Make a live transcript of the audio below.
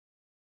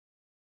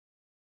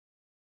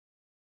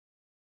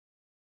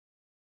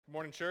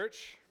Morning,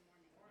 church.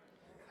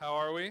 How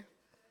are we?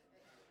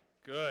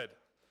 Good.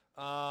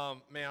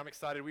 Man, I'm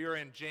excited. We are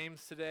in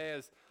James today,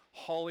 as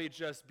Holly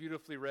just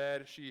beautifully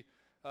read.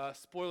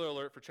 Spoiler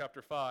alert for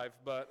chapter 5,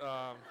 but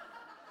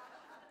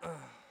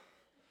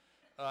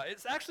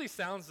it actually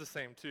sounds the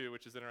same too,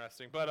 which is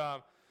interesting.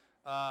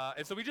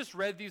 And so we just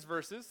read these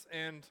verses,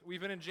 and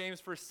we've been in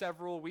James for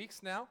several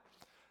weeks now,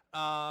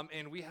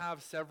 and we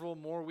have several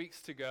more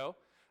weeks to go.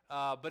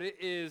 But it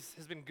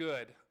has been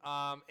good.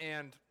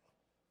 And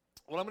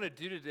what I'm going to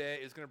do today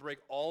is going to break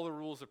all the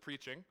rules of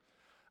preaching.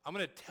 I'm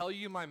going to tell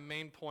you my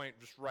main point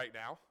just right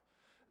now.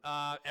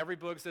 Every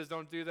book says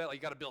don't do that. Like,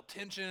 you got to build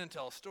tension and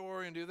tell a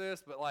story and do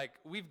this. But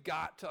we've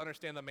got to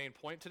understand the main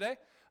point today.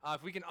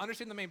 If we can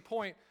understand the main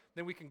point,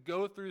 then we can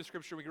go through the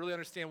scripture. We can really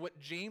understand what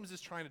James is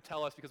trying to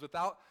tell us. Because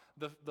without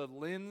the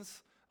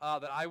lens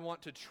that I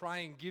want to try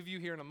and give you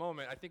here in a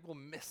moment, I think we'll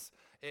miss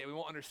it. We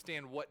won't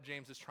understand what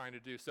James is trying to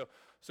do. So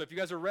if you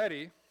guys are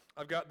ready,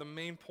 I've got the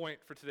main point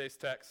for today's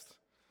text.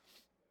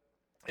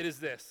 It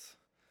is this: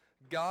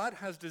 God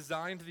has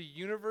designed the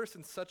universe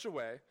in such a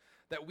way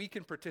that we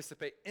can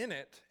participate in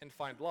it and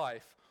find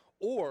life,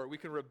 or we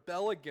can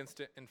rebel against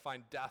it and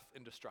find death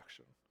and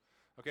destruction.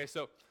 Okay,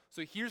 so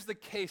here's the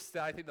case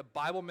that I think the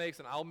Bible makes,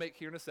 and I'll make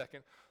here in a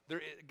second.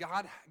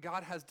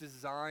 God has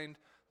designed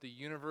the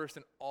universe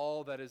and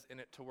all that is in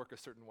it to work a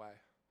certain way.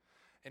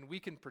 And we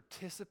can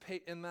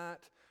participate in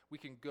that. We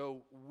can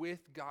go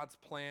with God's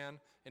plan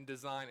and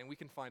design, and we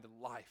can find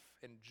life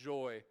and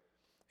joy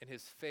in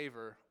his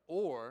favor,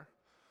 or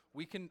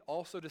we can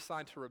also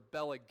decide to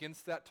rebel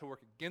against that, to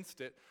work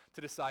against it, to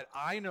decide,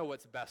 I know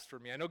what's best for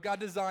me. I know God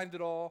designed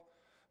it all,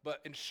 but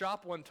in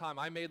shop one time,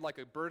 I made like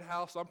a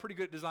birdhouse, so I'm pretty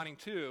good at designing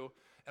too,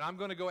 and I'm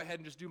going to go ahead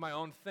and just do my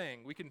own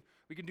thing. We can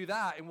do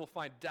that, and we'll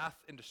find death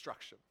and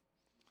destruction.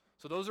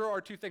 So those are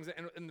our two things,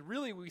 and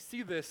really we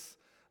see this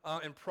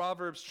in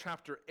Proverbs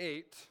chapter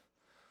 8.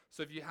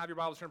 So if you have your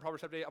Bibles, turn to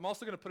Proverbs chapter 8. I'm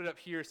also going to put it up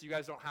here so you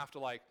guys don't have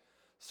to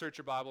search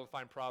your Bible and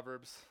find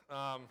Proverbs.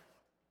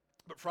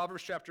 But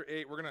Proverbs chapter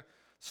 8, we're going to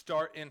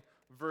start in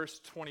verse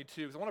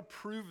 22, because I want to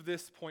prove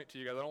this point to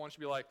you guys. I don't want you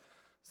to be like,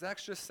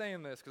 Zach's just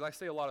saying this, because I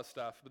say a lot of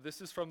stuff, but this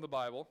is from the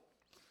Bible.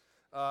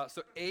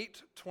 So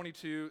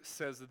 8:22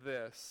 says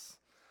this: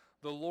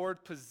 the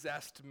Lord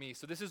possessed me.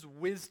 So this is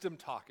wisdom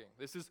talking.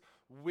 This is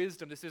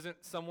wisdom. This isn't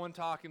someone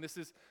talking. This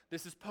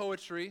is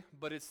poetry,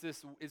 but it's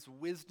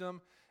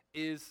wisdom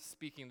is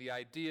speaking. The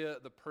idea,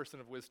 the person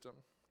of wisdom.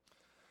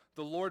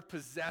 The Lord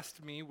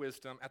possessed me,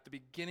 wisdom, at the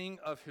beginning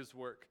of his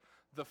work,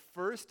 the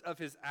first of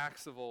his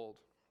acts of old.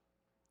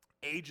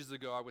 Ages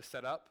ago I was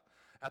set up,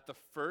 at the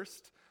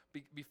first,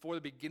 before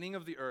the beginning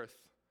of the earth.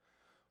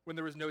 When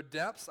there was no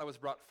depths, I was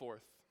brought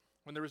forth.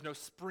 When there was no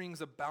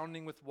springs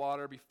abounding with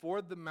water,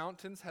 before the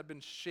mountains had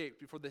been shaped,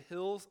 before the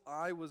hills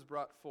I was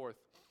brought forth.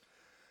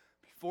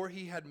 Before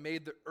he had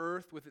made the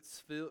earth with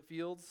its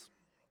fields,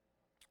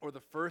 or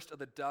the first of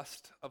the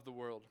dust of the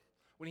world.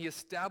 When he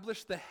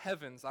established the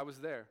heavens, I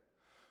was there.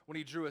 When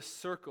he drew a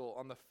circle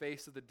on the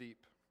face of the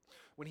deep.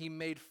 When he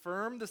made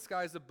firm the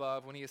skies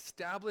above, when he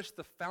established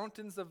the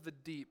fountains of the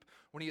deep,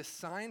 when he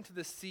assigned to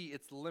the sea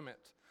its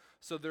limit,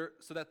 so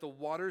that the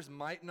waters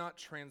might not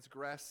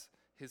transgress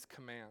his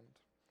command.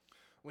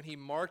 When he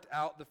marked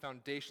out the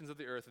foundations of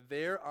the earth,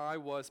 there I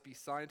was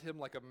beside him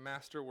like a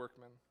master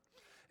workman.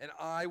 And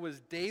I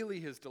was daily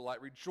his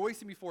delight,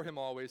 rejoicing before him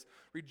always,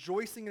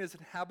 rejoicing in his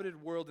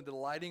inhabited world and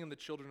delighting in the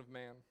children of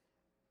man.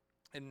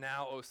 And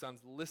now, O sons,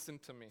 listen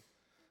to me.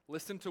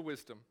 Listen to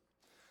wisdom.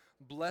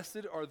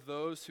 Blessed are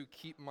those who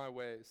keep my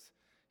ways.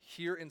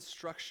 Hear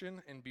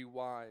instruction and be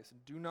wise.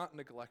 Do not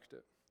neglect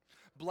it.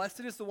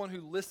 Blessed is the one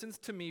who listens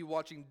to me,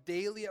 watching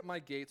daily at my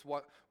gates,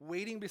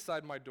 waiting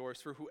beside my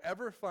doors. For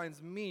whoever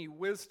finds me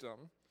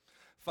wisdom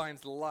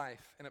finds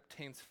life and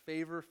obtains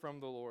favor from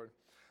the Lord.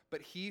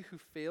 But he who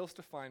fails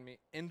to find me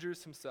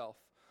injures himself.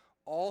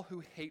 All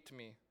who hate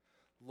me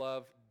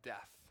love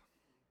death.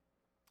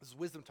 This is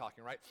wisdom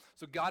talking, right?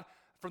 So God,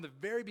 from the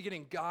very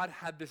beginning, God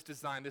had this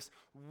design, this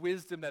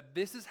wisdom that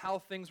this is how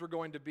things were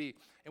going to be.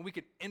 And we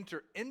can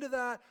enter into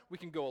that, we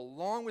can go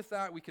along with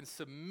that, we can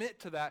submit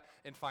to that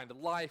and find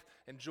life,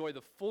 enjoy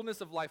the fullness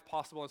of life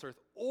possible on this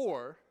earth.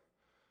 Or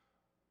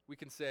we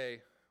can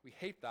say, we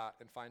hate that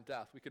and find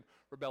death. We could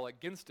rebel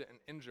against it and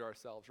injure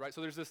ourselves, right?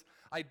 So there's this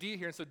idea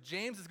here. And so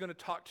James is going to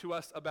talk to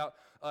us about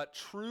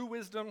true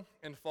wisdom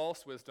and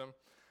false wisdom.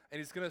 And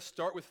he's going to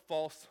start with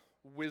false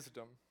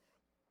wisdom.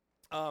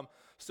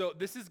 So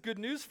this is good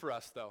news for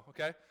us, though,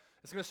 okay?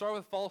 It's going to start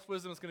with false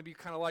wisdom. It's going to be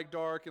kind of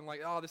dark and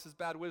this is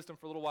bad wisdom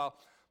for a little while.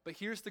 But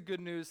here's the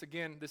good news.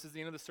 Again, this is the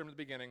end of the sermon at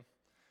the beginning.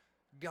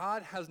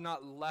 God has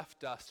not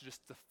left us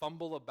just to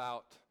fumble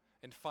about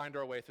and find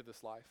our way through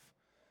this life.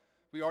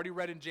 We already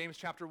read in James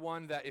chapter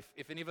 1 that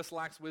if any of us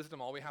lacks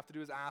wisdom, all we have to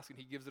do is ask, and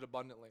he gives it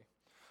abundantly.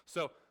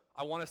 So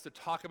I want us to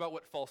talk about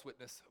what false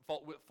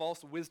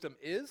wisdom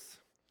is.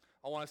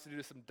 I want us to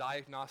do some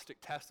diagnostic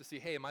tests to see,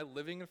 hey, am I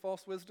living in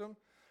false wisdom?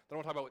 Then I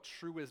want to talk about what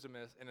true wisdom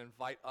is and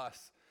invite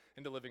us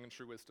into living in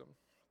true wisdom.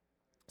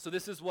 So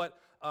this is what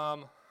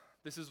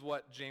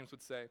James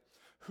would say.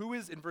 Who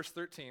is, in verse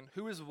 13,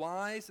 who is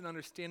wise and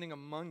understanding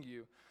among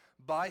you?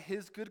 By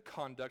his good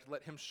conduct,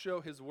 let him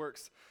show his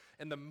works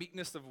in the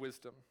meekness of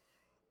wisdom.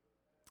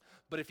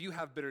 But if you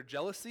have bitter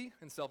jealousy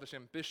and selfish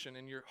ambition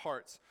in your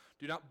hearts,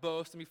 do not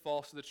boast and be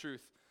false to the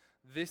truth.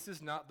 This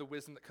is not the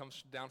wisdom that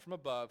comes down from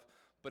above,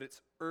 but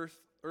it's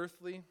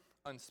earthly,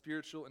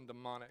 unspiritual, and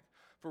demonic.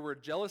 For where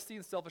jealousy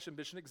and selfish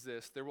ambition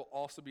exist, there will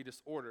also be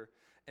disorder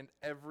and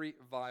every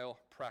vile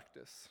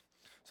practice.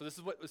 So this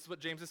is what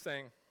James is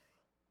saying.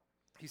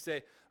 He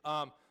say,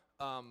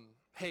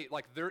 hey,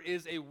 like there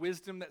is a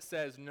wisdom that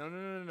says,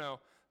 no.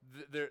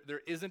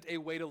 There isn't a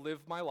way to live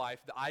my life.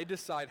 I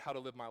decide how to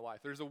live my life.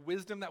 There's a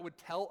wisdom that would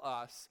tell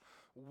us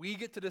we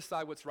get to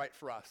decide what's right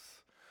for us.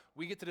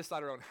 We get to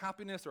decide our own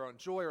happiness, our own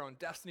joy, our own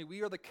destiny.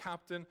 We are the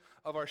captain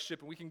of our ship,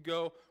 and we can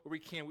go where we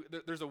can.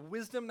 There's a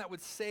wisdom that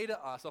would say to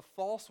us, a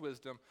false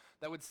wisdom,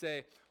 that would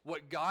say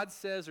what God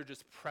says are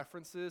just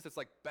preferences. It's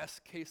like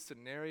best case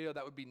scenario.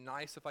 That would be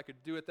nice if I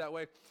could do it that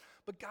way.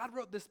 But God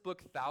wrote this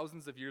book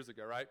thousands of years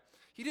ago, right?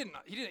 He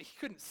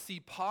couldn't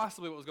see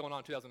possibly what was going on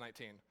in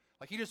 2019.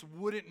 Like he just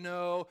wouldn't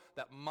know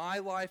that my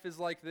life is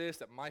like this,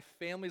 that my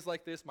family's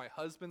like this, my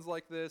husband's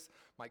like this,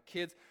 my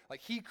kids. Like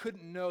he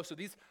couldn't know. So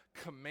these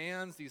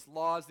commands, these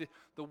laws,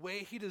 the way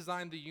he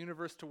designed the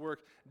universe to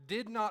work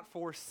did not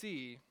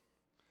foresee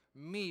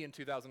me in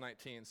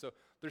 2019. So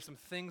there's some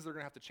things that are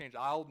going to have to change.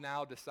 I'll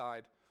now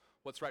decide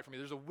what's right for me.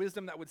 There's a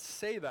wisdom that would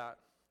say that.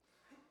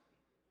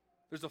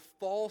 There's a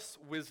false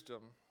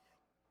wisdom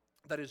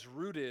that is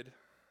rooted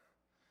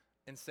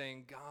in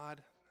saying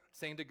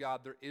to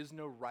God, there is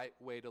no right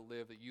way to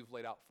live that you've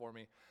laid out for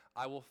me.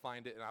 I will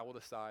find it and I will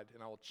decide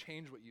and I will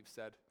change what you've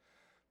said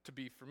to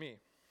be for me.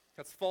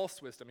 That's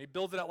false wisdom. He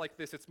builds it out like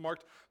this. It's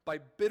marked by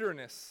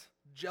bitterness,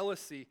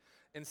 jealousy,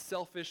 and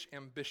selfish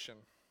ambition.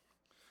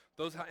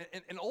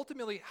 And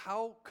ultimately,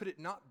 how could it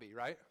not be,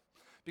 right?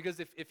 Because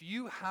if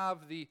you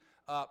have the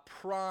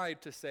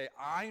pride to say,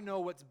 I know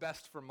what's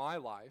best for my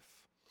life,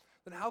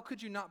 then how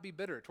could you not be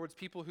bitter towards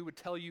people who would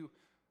tell you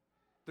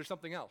there's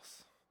something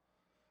else?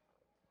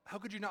 How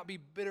could you not be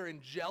bitter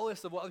and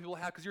jealous of what other people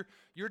have? Because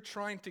you're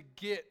trying to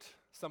get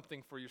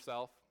something for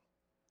yourself.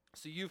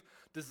 So you've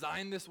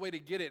designed this way to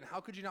get it. And how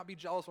could you not be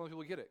jealous when other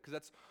people get it? Because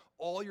that's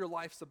all your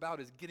life's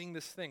about, is getting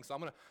this thing. So I'm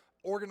going to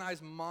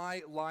organize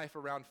my life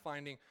around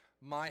finding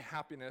my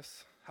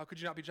happiness. How could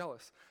you not be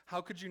jealous?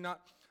 How could you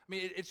not? I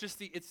mean, it's just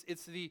the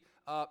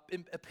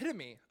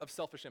epitome of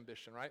selfish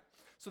ambition, right?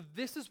 So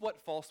this is what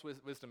false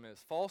wisdom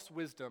is. False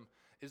wisdom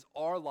is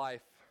our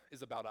life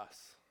is about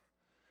us.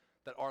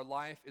 That our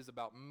life is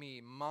about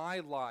me. My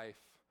life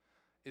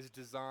is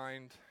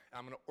designed,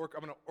 I'm going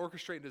to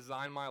orchestrate and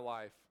design my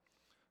life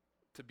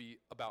to be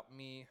about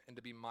me and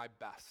to be my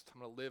best.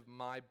 I'm going to live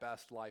my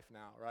best life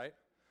now, right?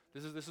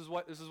 This is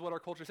what our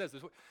culture says.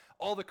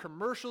 All the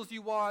commercials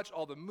you watch,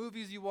 all the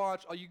movies you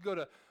watch, you go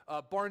to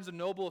Barnes and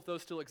Noble if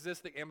those still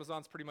exist. I think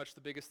Amazon's pretty much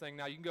the biggest thing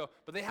now. You can go,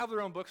 but they have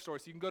their own bookstore,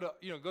 so you can go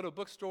to a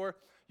bookstore.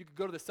 You can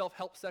go to the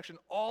self-help section.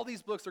 All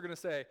these books are going to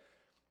say,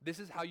 this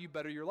is how you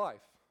better your life.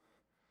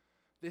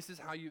 This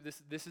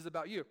is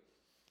about you.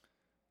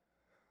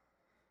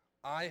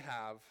 I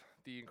have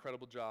the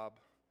incredible job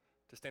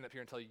to stand up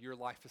here and tell you your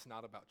life is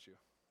not about you.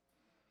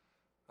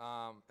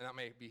 And that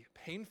may be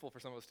painful for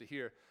some of us to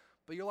hear,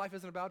 but your life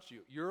isn't about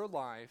you. Your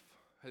life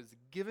has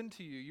given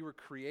to you. You were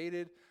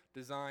created,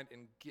 designed,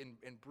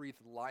 and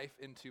breathed life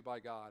into by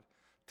God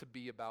to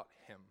be about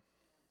him.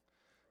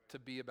 To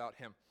be about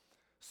him.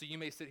 So you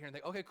may sit here and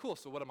think, okay, cool,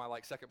 so what am I,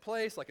 like second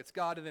place? Like it's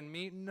God and then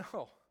me?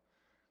 No.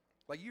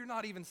 Like you're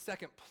not even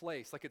second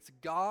place. Like it's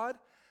God,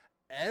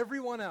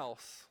 everyone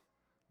else,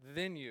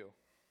 then you.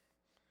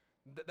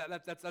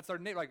 That's our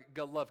neighbor. Like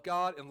love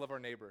God and love our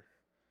neighbor.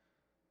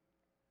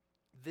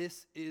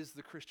 This is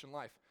the Christian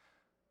life.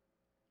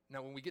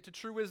 Now when we get to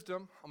true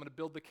wisdom, I'm going to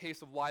build the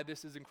case of why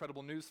this is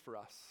incredible news for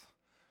us.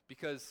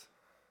 Because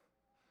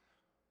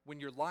when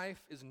your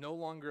life is no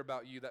longer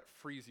about you, that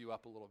frees you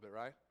up a little bit,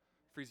 right?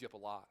 Frees you up a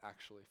lot,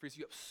 actually. Frees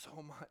you up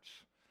so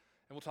much.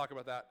 And we'll talk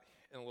about that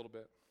in a little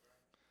bit.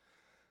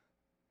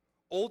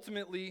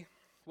 Ultimately,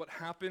 what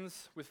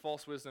happens with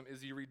false wisdom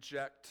is you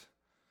reject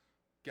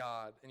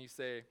God and you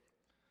say,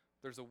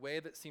 there's a way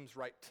that seems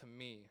right to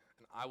me,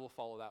 and I will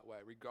follow that way.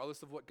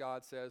 Regardless of what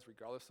God says,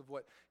 regardless of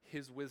what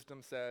his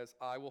wisdom says,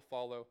 I will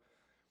follow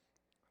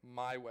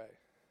my way.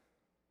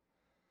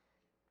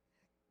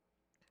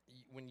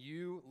 When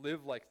you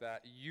live like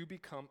that, you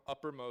become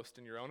uppermost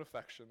in your own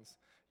affections.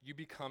 You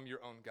become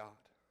your own God.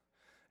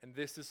 And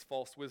this is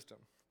false wisdom.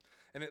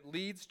 And it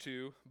leads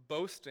to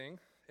boasting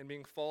and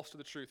being false to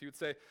the truth. He would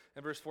say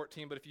in verse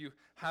 14, but if you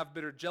have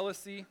bitter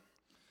jealousy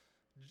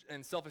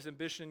and selfish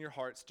ambition in your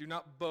hearts, do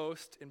not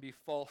boast and be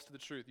false to the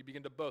truth. You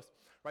begin to boast,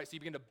 right? So you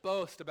begin to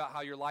boast about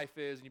how your life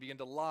is and you begin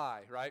to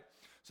lie, right?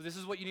 So this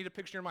is what you need to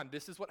picture in your mind.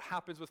 This is what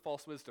happens with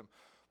false wisdom.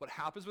 What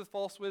happens with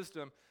false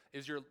wisdom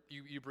is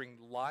you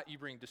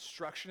bring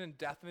destruction and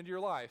death into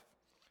your life,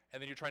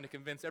 and then you're trying to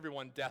convince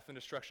everyone death and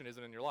destruction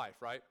isn't in your life,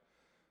 right?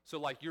 So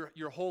like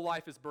your whole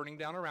life is burning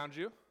down around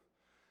you,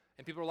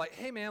 And people are like,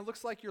 hey man,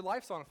 looks like your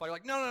life's on fire.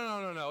 Like,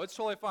 no, it's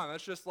totally fine.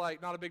 That's just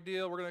like not a big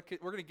deal. We're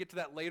gonna get to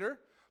that later.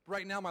 But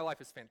right now my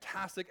life is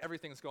fantastic.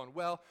 Everything's going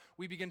well.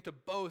 We begin to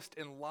boast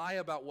and lie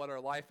about what our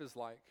life is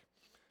like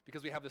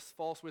because we have this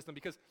false wisdom.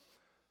 Because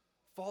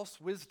false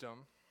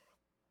wisdom,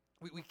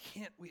 we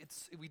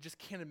just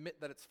can't admit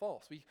that it's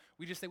false.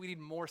 We just say we need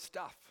more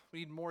stuff. We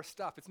need more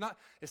stuff. It's not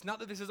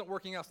that this isn't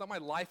working out. It's not my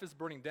life is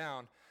burning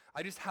down.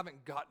 I just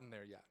haven't gotten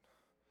there yet.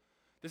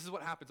 This is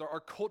what happens. Our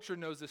culture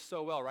knows this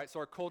so well, right? So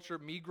our culture,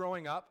 me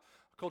growing up,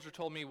 culture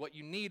told me what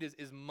you need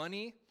is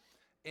money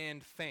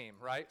and fame,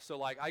 right? So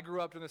like I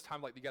grew up during this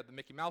time, like you got the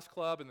Mickey Mouse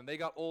Club, and then they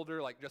got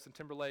older, like Justin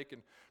Timberlake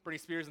and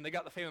Britney Spears, and they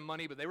got the fame and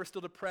money, but they were still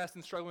depressed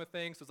and struggling with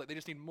things. So it's like they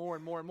just need more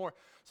and more and more.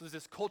 So there's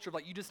this culture of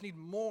like, you just need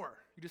more.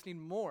 You just need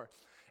more.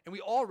 And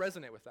we all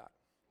resonate with that.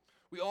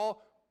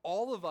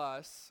 All of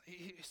us,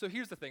 so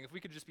here's the thing. If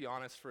we could just be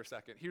honest for a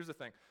second. Here's the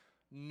thing.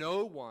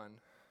 No one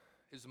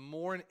is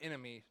more an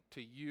enemy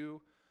to you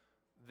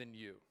than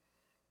you.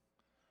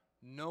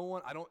 No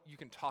one, you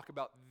can talk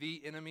about the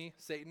enemy,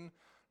 Satan.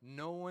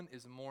 No one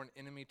is more an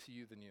enemy to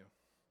you than you.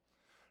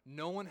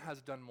 No one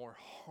has done more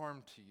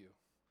harm to you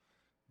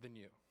than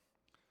you.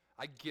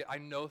 I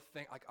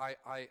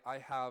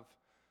have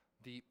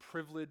the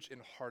privilege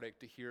and heartache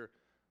to hear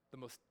the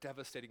most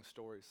devastating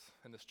stories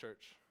in this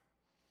church.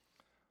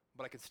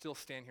 But I can still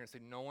stand here and say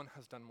no one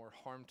has done more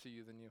harm to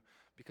you than you,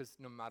 because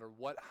no matter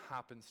what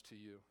happens to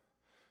you,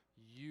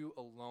 you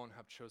alone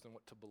have chosen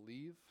what to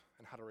believe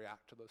and how to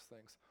react to those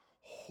things.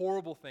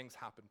 Horrible things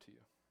happen to you.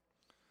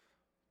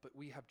 But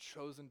we have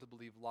chosen to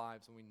believe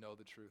lies when we know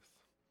the truth.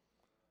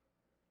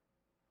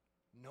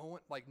 No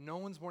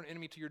one's more an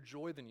enemy to your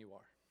joy than you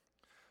are.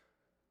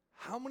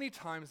 How many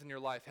times in your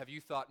life have you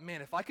thought,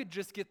 man, if I could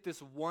just get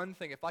this one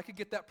thing, if I could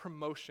get that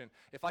promotion,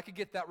 if I could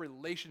get that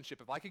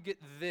relationship, if I could get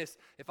this,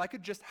 if I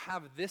could just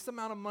have this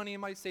amount of money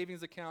in my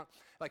savings account,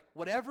 like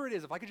whatever it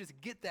is, if I could just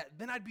get that,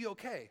 then I'd be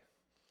okay.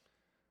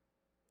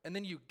 And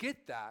then you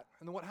get that,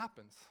 and then what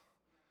happens?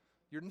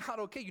 You're not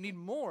okay. You need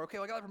more. Okay,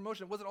 well, I got that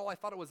promotion. It wasn't all I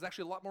thought it was. It's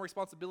actually a lot more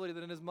responsibility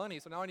than it is money,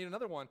 so now I need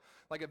another one.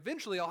 Like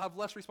eventually I'll have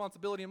less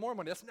responsibility and more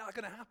money. That's not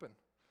going to happen.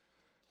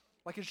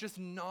 Like it's just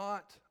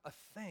not a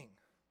thing.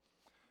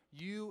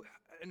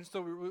 And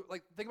so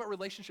think about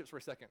relationships for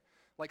a second.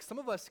 Like some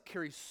of us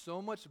carry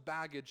so much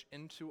baggage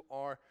into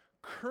our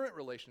current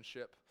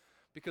relationship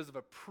because of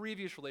a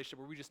previous relationship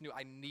where we just knew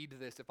I need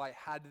this. If I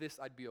had this,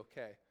 I'd be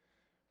okay.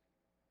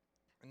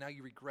 And now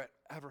you regret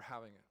ever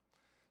having it.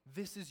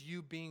 This is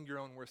you being your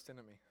own worst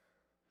enemy.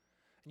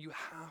 And you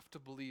have to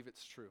believe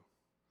it's true.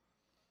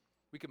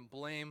 We can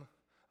blame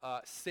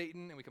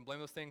Satan and we can blame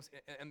those things,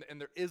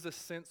 and there is a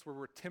sense where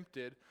we're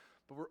tempted,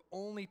 but we're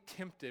only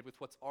tempted with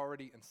what's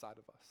already inside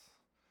of us.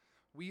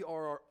 We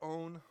are our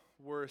own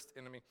worst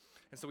enemy.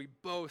 And so we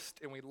boast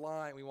and we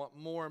lie and we want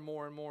more and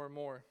more and more and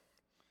more.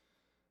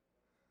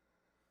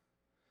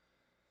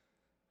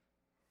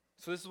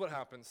 So this is what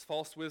happens.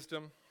 False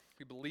wisdom,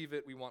 we believe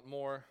it, we want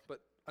more, but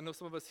I know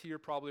some of us here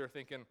probably are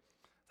thinking,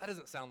 that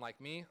doesn't sound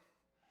like me.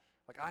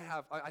 Like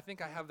I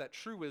think I have that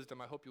true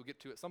wisdom I hope you'll get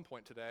to at some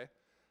point today.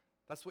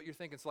 That's what you're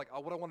thinking. So like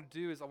what I want to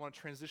do is I want to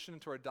transition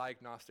into our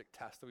diagnostic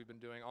test that we've been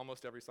doing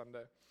almost every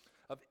Sunday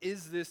of,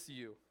 is this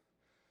you?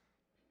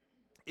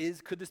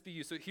 Could this be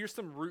you? So here's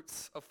some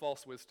roots of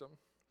false wisdom.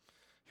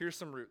 Here's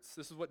some roots.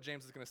 This is what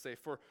James is going to say.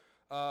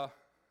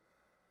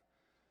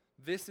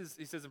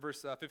 He says in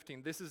verse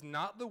 15, this is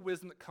not the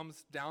wisdom that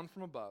comes down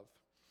from above,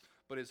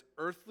 but is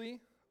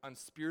earthly,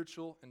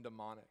 unspiritual, and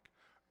demonic.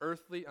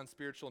 Earthly,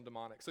 unspiritual, and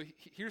demonic. So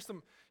here's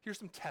some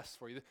tests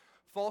for you.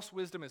 False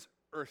wisdom is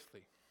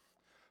earthly.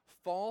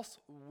 False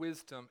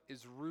wisdom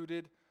is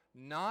rooted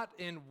not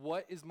in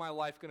what is my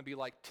life going to be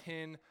like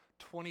 10,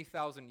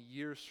 20,000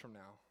 years from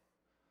now,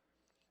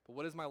 but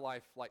what is my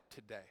life like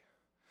today?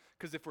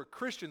 Because if we're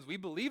Christians, we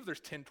believe there's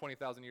 10,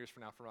 20,000 years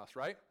from now from us,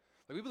 right?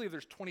 Like we believe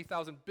there's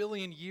 20,000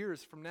 billion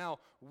years from now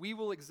we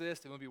will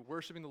exist and we'll be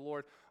worshiping the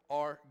Lord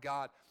our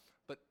God.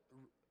 But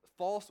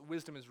false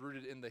wisdom is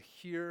rooted in the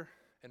here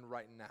and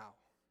right now.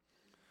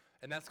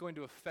 And that's going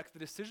to affect the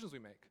decisions we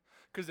make.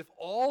 Because if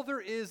all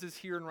there is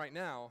here and right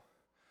now,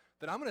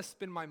 then I'm going to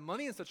spend my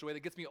money in such a way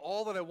that gets me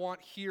all that I want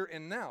here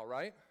and now,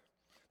 right?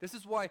 This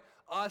is why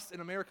us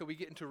in America, we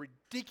get into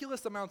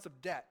ridiculous amounts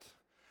of debt,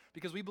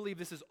 because we believe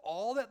this is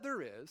all that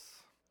there is.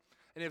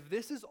 And if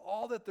this is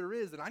all that there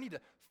is, then I need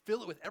to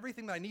fill it with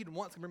everything that I need and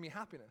want to bring me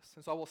happiness.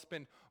 And so I will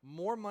spend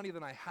more money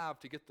than I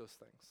have to get those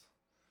things.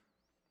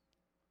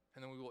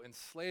 And then we will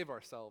enslave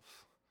ourselves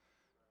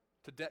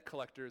to debt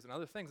collectors and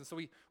other things. And so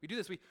we do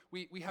this.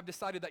 We have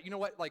decided that, you know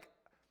what, like,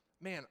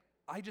 man,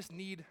 I just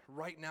need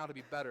right now to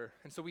be better.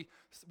 And so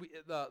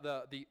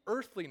the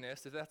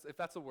earthliness, if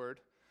that's a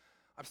word,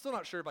 I'm still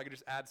not sure if I could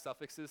just add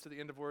suffixes to the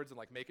end of words and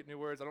like make it new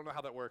words. I don't know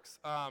how that works.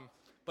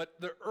 But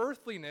the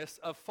earthliness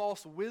of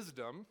false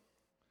wisdom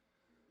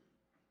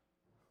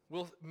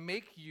will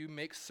make you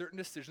make certain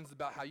decisions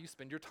about how you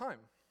spend your time.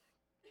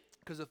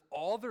 Because if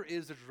all there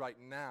is right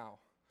now,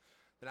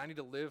 then I need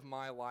to live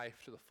my life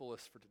to the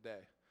fullest for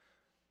today.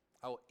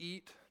 I will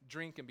eat,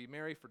 drink, and be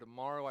merry, for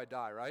tomorrow I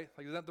die, right?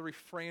 Like, isn't that the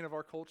refrain of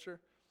our culture?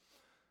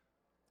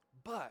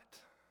 But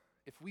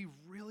if we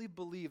really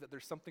believe that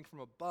there's something from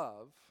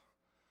above,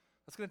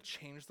 that's going to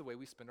change the way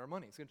we spend our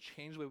money. It's going to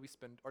change the way we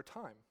spend our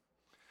time.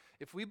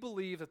 If we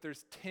believe that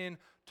there's 10,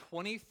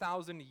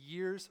 20,000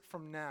 years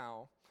from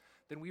now,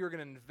 then we are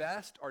going to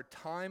invest our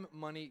time,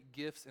 money,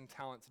 gifts, and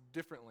talents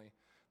differently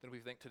than we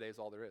think today is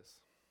all there is.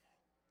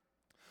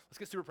 Let's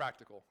get super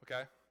practical,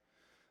 okay?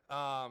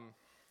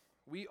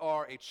 We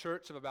are a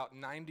church of about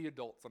 90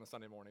 adults on a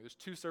Sunday morning. There's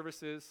 2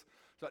 services,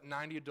 it's about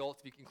 90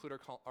 adults if you include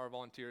our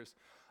volunteers.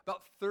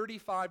 About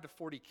 35 to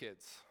 40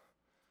 kids.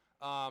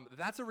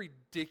 That's a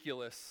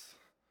ridiculous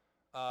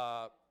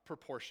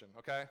proportion,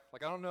 okay?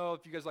 Like, I don't know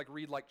if you guys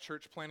read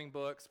church planning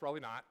books,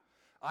 probably not.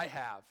 I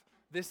have.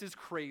 This is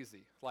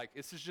crazy.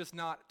 This is just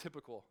not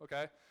typical,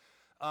 okay?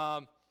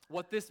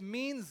 What this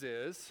means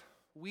is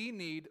we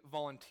need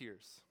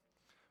volunteers.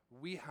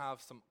 We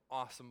have some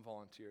awesome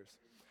volunteers.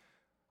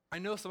 I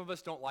know some of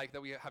us don't like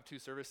that we have 2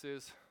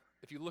 services.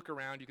 If you look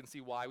around, you can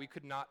see why. We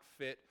could not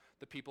fit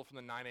the people from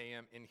the 9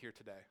 a.m. in here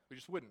today. We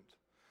just wouldn't.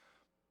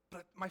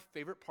 But my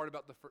favorite part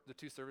about the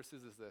 2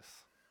 services is this.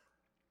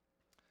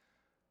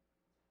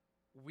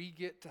 We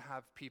get to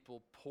have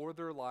people pour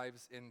their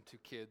lives into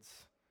kids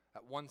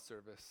at one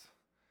service,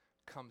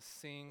 come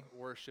sing,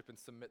 worship, and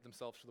submit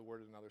themselves to the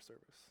word at another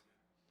service.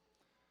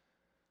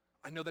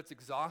 I know that's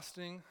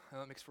exhausting. I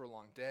know it makes for a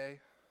long day.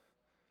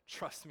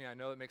 Trust me, I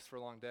know it makes for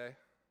a long day.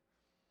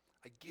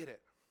 I get it.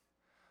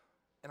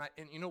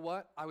 And you know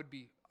what?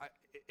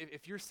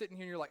 If you're sitting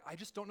here and you're like, I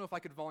just don't know if I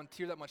could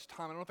volunteer that much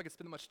time. I don't know if I could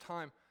spend that much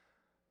time.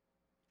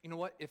 You know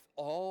what? If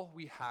all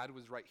we had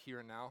was right here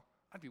and now,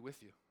 I'd be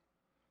with you.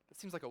 That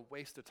seems like a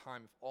waste of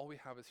time if all we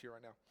have is here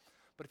right now.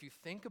 But if you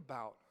think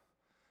about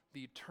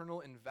the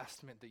eternal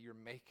investment that you're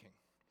making,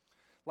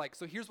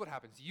 so here's what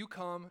happens. You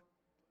come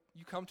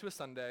to a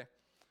Sunday,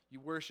 you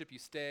worship, you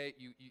stay,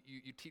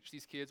 you teach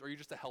these kids, or you're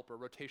just a helper,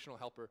 rotational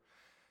helper,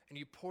 and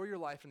you pour your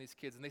life in these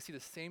kids, and they see the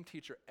same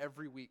teacher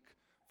every week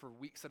for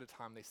weeks at a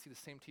time. They see the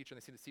same teacher,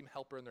 and they see the same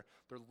helper, and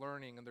they're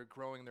learning, and they're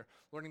growing, and they're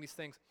learning these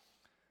things.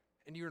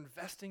 And you're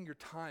investing your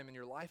time and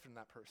your life in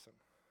that person.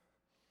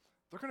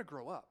 They're going to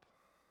grow up.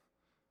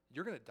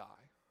 You're going to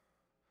die,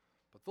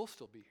 but they'll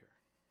still be here.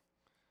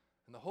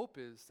 And the hope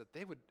is that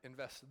they would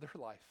invest their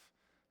life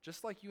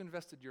just like you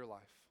invested your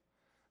life,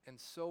 and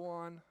so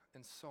on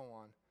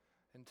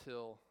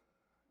until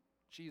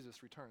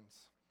Jesus returns.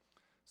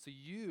 So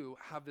you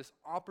have this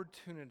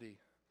opportunity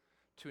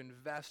to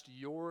invest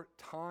your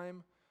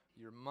time,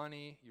 your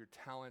money, your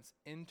talents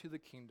into the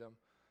kingdom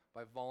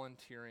by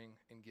volunteering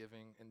and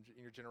giving and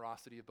your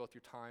generosity of both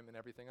your time and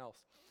everything else.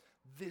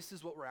 This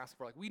is what we're asking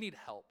for. We need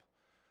help.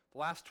 The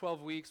last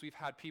 12 weeks, we've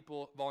had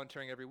people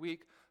volunteering every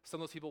week.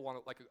 Some of those people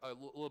want a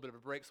little bit of a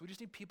break, so we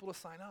just need people to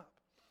sign up.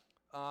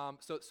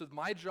 So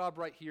my job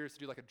right here is to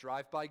do a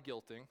drive-by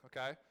guilting,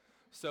 okay?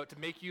 So to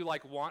make you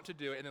want to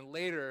do it, and then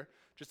later,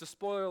 just a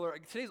spoiler,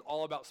 today's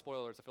all about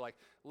spoilers, I feel like.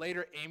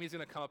 Later, Amy's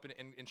gonna come up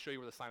and show you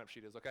where the sign-up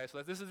sheet is, okay?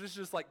 So this is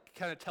just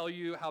kind of tell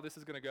you how this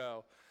is gonna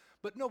go.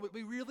 But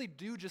we really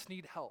do just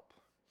need help.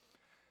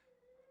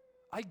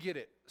 I get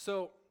it.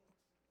 So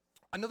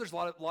I know there's a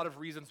lot of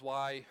reasons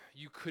why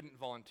you couldn't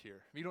volunteer.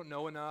 If you don't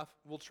know enough,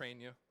 we'll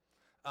train you.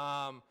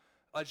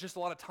 It's just a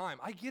lot of time.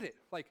 I get it.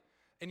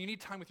 And you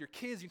need time with your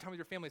kids, you need time with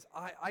your families.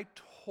 I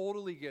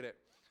totally get it.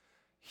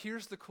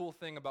 Here's the cool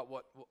thing about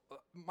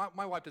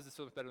my wife does this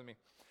so much better than me.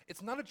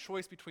 It's not a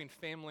choice between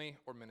family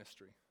or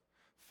ministry,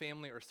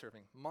 family or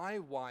serving. My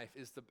wife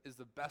is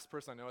the best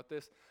person I know at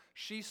this.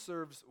 She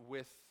serves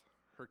with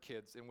her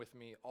kids and with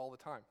me all the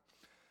time.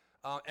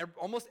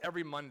 Almost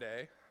every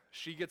Monday,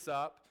 she gets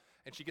up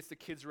and she gets the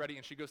kids ready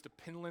and she goes to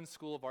Penland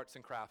School of Arts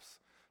and Crafts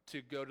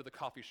to go to the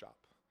coffee shop.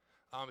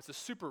 It's a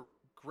super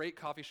great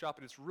coffee shop,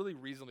 and it's really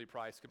reasonably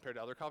priced compared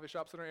to other coffee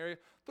shops in our area.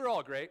 They're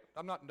all great.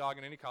 I'm not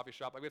dogging any coffee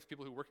shop. We have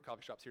people who work at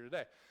coffee shops here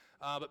today.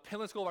 But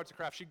Penland School of Arts and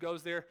Crafts, she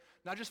goes there,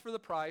 not just for the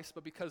price,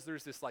 but because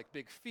there's this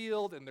big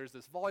field, and there's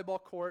this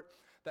volleyball court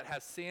that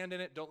has sand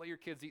in it. Don't let your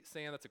kids eat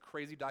sand. That's a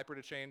crazy diaper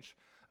to change.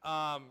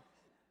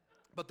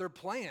 But they're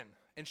playing,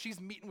 and she's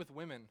meeting with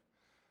women,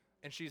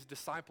 and she's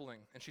discipling,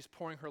 and she's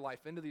pouring her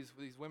life into these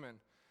women.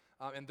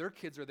 And their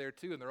kids are there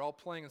too, and they're all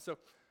playing. And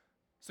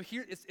so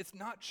here, it's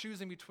not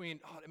choosing between,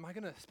 am I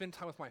going to spend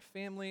time with my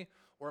family,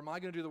 or am I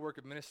going to do the work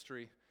of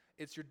ministry?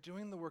 It's you're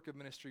doing the work of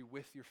ministry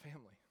with your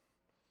family.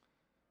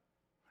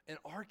 And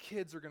our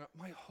kids are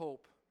my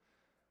hope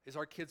is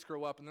our kids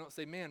grow up and they don't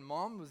say, man,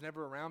 mom was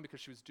never around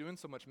because she was doing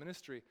so much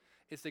ministry.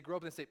 It's they grow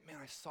up and they say, man,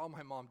 I saw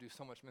my mom do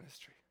so much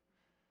ministry.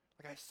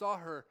 I saw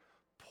her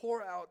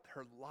pour out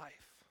her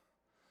life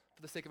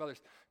for the sake of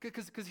others.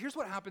 Because here's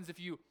what happens if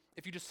you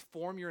just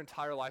form your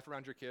entire life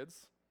around your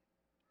kids.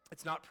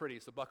 It's not pretty,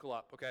 so buckle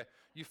up, okay?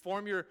 You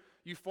form your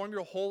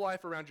whole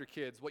life around your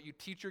kids. What you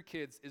teach your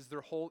kids is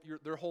their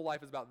whole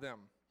life is about them.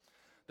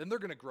 Then they're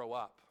gonna grow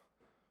up.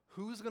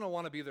 Who's gonna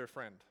wanna be their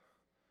friend?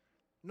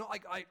 No,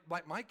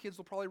 my kids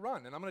will probably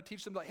run, and I'm gonna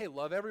teach them hey,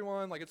 love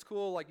everyone, it's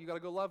cool, you gotta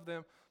go love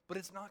them, but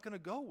it's not gonna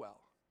go well.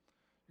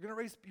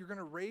 You're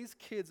gonna raise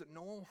kids that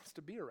no one wants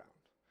to be around.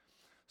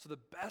 So the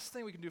best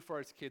thing we can do for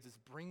our kids is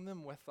bring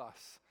them with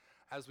us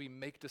as we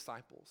make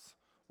disciples,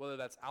 whether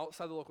that's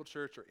outside the local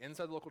church or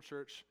inside the local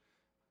church.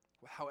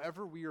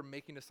 However we are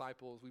making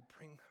disciples, we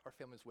bring our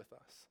families with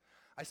us.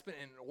 I spent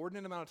an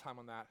inordinate amount of time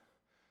on that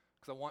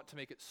because I want to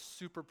make it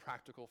super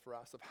practical for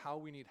us of how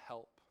we need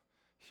help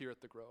here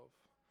at the Grove.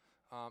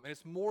 And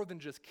it's more than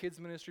just kids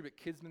ministry, but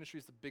kids ministry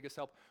is the biggest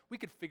help. We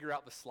could figure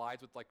out the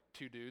slides with like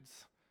 2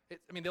 dudes.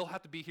 They'll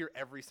have to be here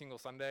every single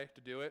Sunday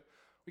to do it.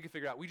 We can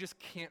figure it out. We just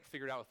can't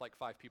figure it out with like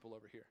 5 people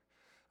over here.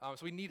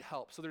 So we need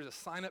help. So there's a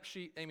sign-up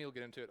sheet. Amy will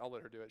get into it. I'll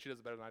let her do it. She does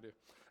it better than I do.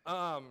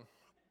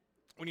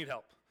 We need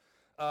help.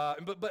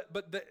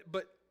 But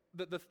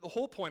the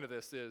whole point of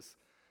this is,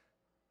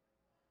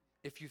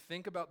 if you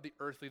think about the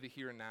earthly, the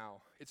here and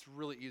now, it's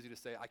really easy to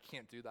say, I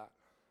can't do that.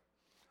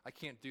 I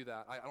can't do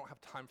that. I don't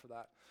have time for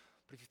that.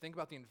 But if you think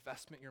about the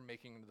investment you're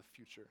making into the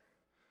future,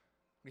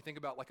 when you think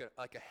about like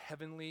a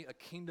heavenly, a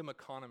kingdom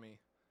economy,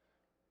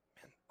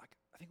 man,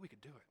 I think we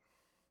could do it.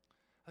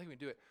 I think we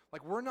can do it.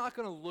 Like, we're not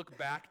going to look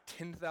back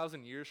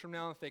 10,000 years from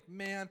now and think,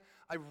 man,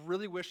 I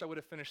really wish I would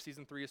have finished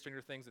season 3 of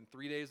Stranger Things in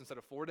 3 days instead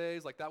of 4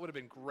 days. Like, that would have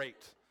been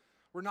great.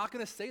 We're not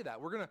going to say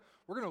that. We're going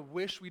to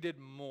wish we did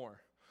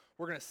more.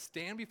 We're going to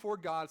stand before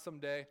God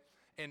someday,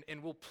 and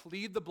we'll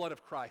plead the blood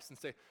of Christ and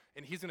say,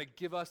 and he's going to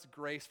give us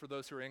grace for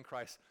those who are in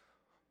Christ.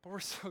 But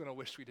we're still going to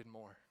wish we did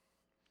more.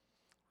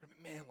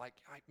 Man, like,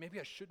 maybe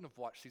I shouldn't have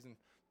watched season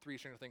 3 of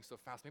Stranger Things so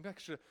fast. Maybe I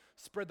should have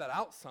spread that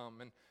out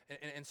some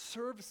and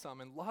served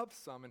some and loved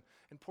some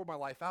and poured my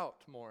life out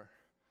more.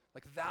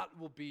 Like, that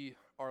will be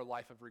our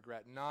life of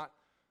regret, not,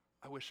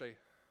 I wish I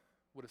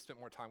would have spent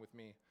more time with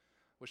me.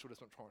 Wish I would have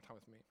spent more time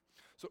with me.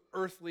 So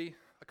earthly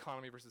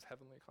economy versus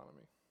heavenly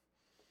economy.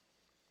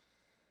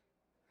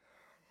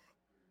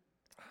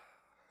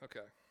 Okay.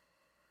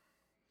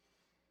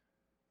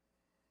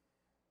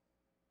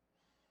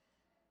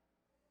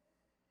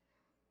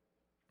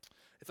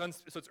 So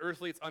it's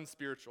earthly, it's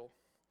unspiritual.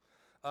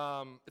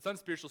 It's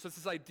unspiritual. So it's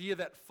this idea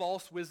that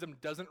false wisdom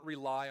doesn't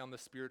rely on the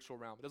spiritual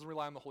realm. It doesn't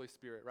rely on the Holy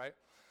Spirit, right?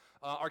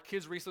 Our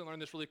kids recently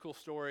learned this really cool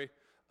story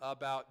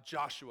about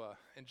Joshua.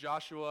 And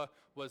Joshua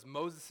was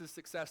Moses'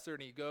 successor,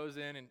 and he goes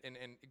in and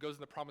he goes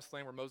in the promised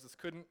land where Moses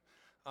couldn't.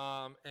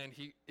 And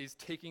he is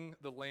taking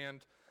the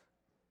land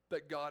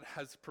that God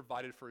has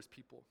provided for his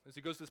people. As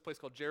he goes to this place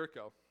called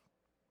Jericho.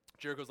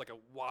 Jericho's like a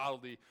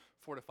wildly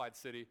fortified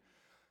city.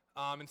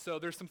 And so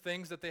there's some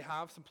things that they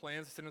have, some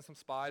plans to send in some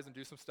spies and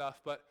do some stuff.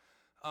 But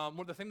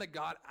the thing that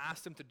God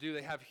asked them to do,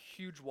 they have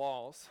huge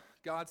walls.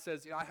 God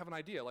says, I have an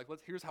idea. Like,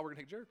 here's how we're going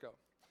to take Jericho.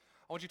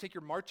 I want you to take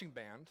your marching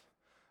band,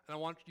 and I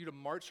want you to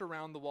march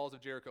around the walls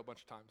of Jericho a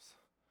bunch of times.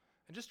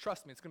 And just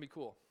trust me, it's going to be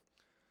cool.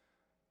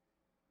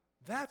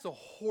 That's a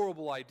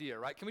horrible idea,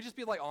 right? Can we just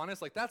be like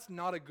honest? Like, that's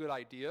not a good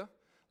idea.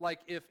 Like,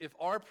 if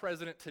our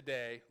president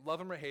today,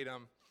 love him or hate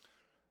him,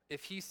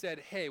 if he said,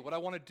 hey, what I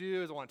want to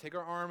do is I want to take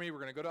our army, we're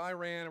going to go to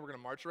Iran, and we're going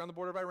to march around the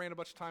border of Iran a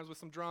bunch of times with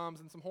some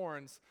drums and some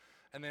horns,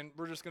 and then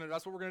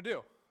that's what we're going to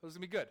do. This is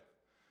going to be good.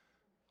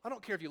 I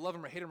don't care if you love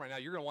him or hate him right now,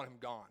 you're going to want him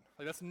gone.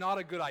 Like, that's not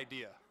a good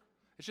idea.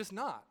 It's just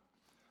not.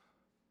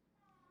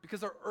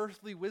 Because our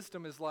earthly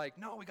wisdom is like,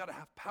 no, we got to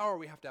have power,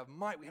 we have to have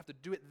might, we have to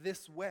do it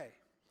this way.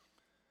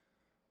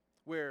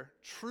 Where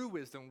true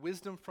wisdom,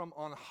 wisdom from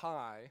on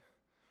high,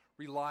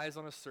 relies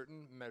on a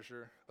certain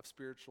measure of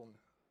spiritualness.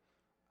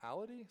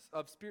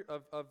 Of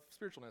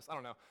spiritualness, I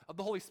don't know, of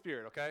the Holy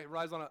Spirit, okay? It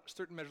relies on a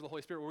certain measure of the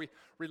Holy Spirit where we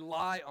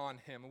rely on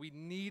him, and we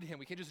need him.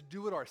 We can't just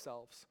do it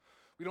ourselves.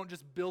 We don't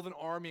just build an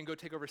army and go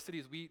take over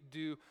cities. We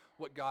do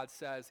what God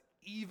says,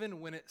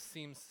 even when it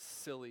seems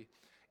silly,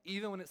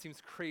 even when it seems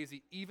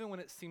crazy, even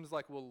when it seems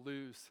like we'll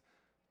lose.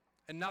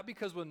 And not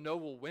because we'll know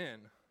we'll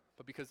win,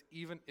 but because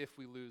even if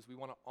we lose, we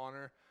want to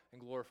honor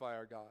and glorify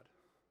our God.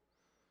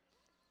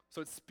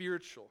 So it's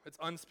spiritual, it's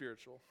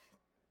unspiritual,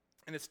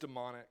 and it's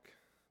demonic.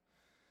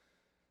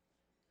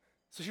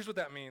 So here's what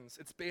that means.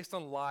 It's based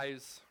on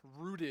lies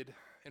rooted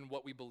in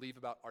what we believe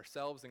about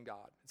ourselves and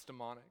God. It's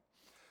demonic.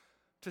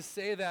 To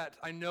say that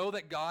I know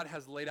that God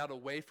has laid out a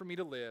way for me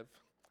to live,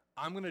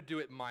 I'm going to do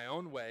it my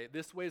own way,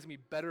 this way is going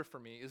to be better for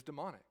me, is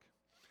demonic.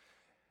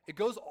 It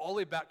goes all the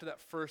way back to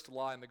that first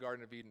lie in the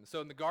Garden of Eden.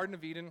 So in the Garden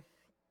of Eden,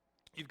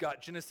 you've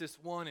got Genesis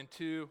 1 and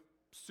 2,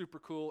 super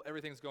cool,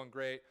 everything's going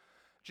great.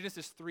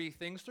 Genesis 3,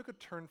 things took a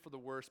turn for the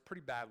worse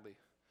pretty badly.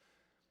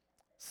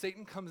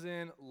 Satan comes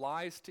in,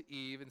 lies to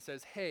Eve, and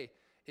says, hey,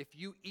 if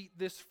you eat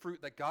this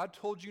fruit that God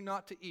told you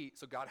not to eat,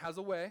 so God has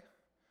a way,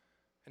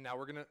 and now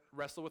we're going to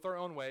wrestle with our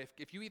own way.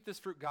 If you eat this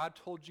fruit God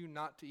told you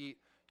not to eat,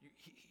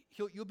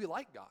 you'll be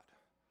like God.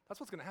 That's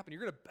what's going to happen.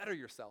 You're going to better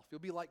yourself.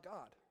 You'll be like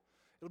God.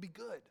 It'll be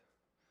good.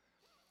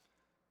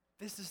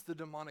 This is the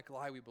demonic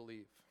lie we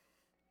believe.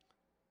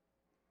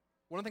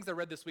 One of the things I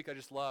read this week I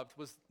just loved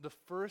was the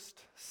first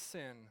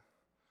sin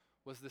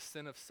was the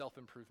sin of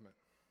self-improvement.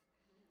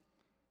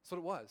 That's what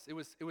it was.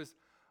 It was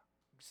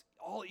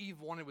all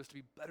Eve wanted was to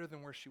be better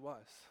than where she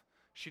was.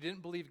 She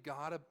didn't believe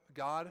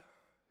God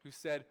who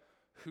said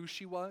who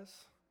she was.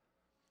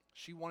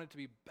 She wanted to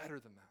be better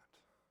than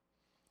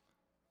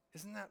that.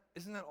 Isn't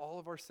that all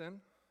of our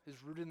sin? Is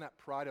rooted in that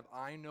pride of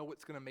I know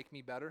what's going to make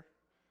me better.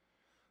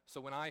 So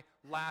when I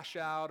lash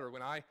out or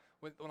when I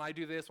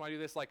do this,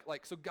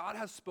 so God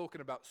has spoken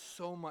about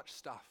so much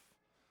stuff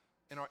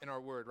in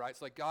our word, right?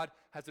 So like God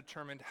has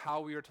determined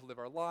how we are to live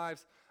our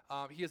lives.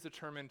 He has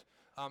determined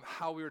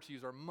how we are to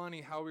use our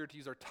money, how we are to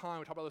use our time.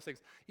 We talk about those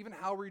things. Even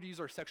how we are to use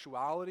our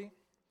sexuality.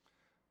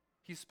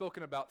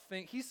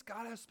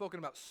 God has spoken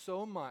about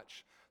so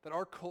much that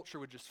our culture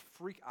would just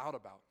freak out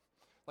about.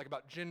 Like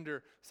about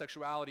gender,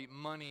 sexuality,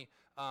 money,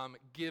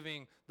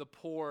 giving, the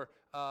poor,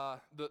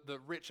 the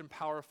rich and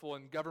powerful,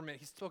 and government.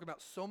 He's spoken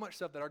about so much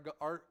stuff that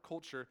our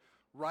culture,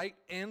 right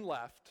and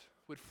left,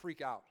 would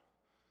freak out.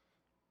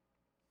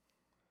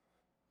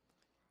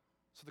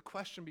 So the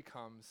question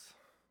becomes,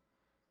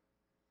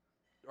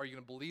 are you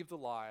going to believe the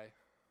lie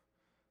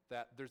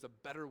that there's a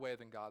better way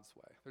than God's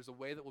way? There's a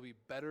way that will be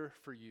better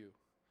for you,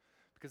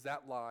 because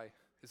that lie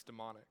is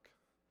demonic.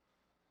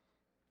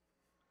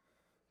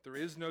 There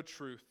is no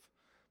truth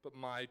but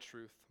my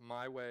truth.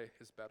 My way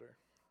is better.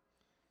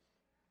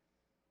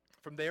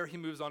 From there, he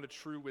moves on to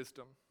true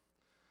wisdom.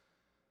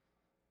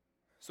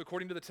 So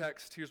according to the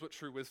text, here's what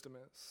true wisdom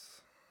is.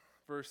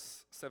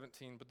 Verse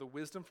 17, but the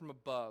wisdom from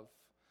above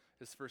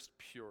is first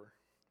pure.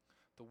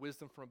 The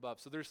wisdom from above.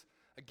 So there's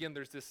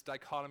this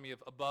dichotomy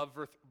of above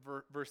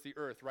versus the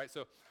earth, right?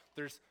 So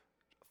there's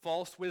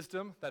false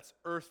wisdom that's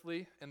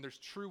earthly, and there's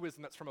true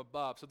wisdom that's from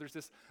above. So there's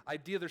this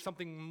idea there's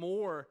something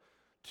more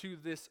to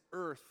this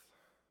earth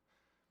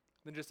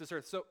than just this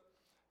earth. So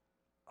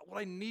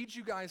what I need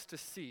you guys to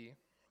see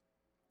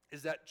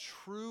is that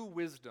true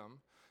wisdom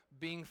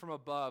being from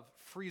above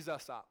frees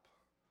us up,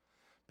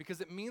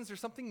 because it means there's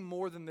something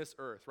more than this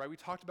earth, right? We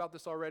talked about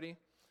this already.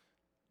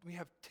 We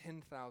have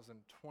 10,000,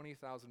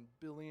 20,000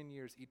 billion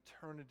years,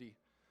 eternity,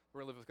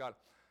 we're going to live with God.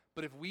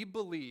 But if we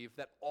believe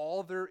that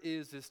all there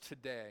is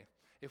today,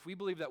 if we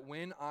believe that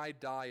when I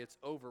die, it's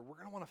over, we're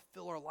going to want to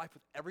fill our life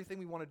with everything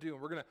we want to do,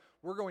 and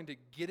we're going to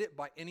get it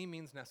by any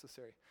means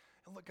necessary.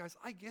 And look, guys,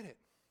 I get it.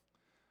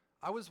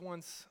 I was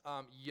once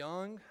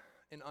young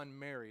and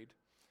unmarried,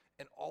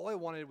 and all I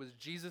wanted was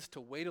Jesus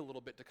to wait a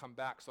little bit to come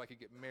back so I could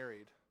get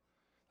married.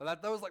 Now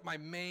that was like my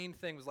main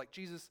thing, was like,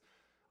 Jesus,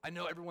 I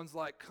know everyone's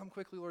like, come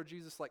quickly, Lord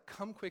Jesus, like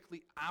come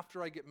quickly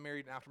after I get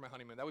married and after my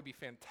honeymoon. That would be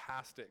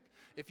fantastic.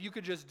 If you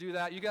could just do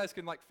that, you guys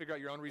can like figure out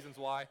your own reasons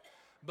why.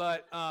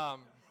 But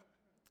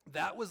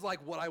that was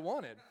like what I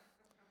wanted.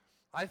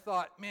 I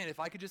thought, man, if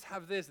I could just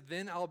have this,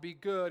 then I'll be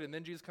good, and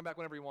then Jesus come back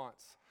whenever he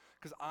wants.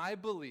 Because I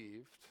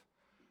believed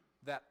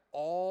that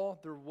all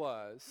there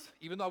was,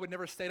 even though I would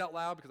never say it out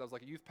loud because I was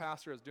like a youth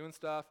pastor, I was doing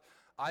stuff,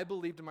 I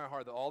believed in my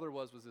heart that all there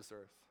was this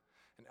earth.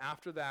 And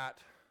after that,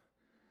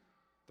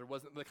 there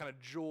wasn't the kind of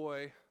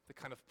joy, the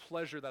kind of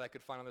pleasure that I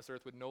could find on this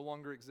earth would no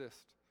longer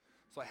exist.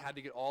 So I had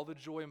to get all the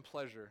joy and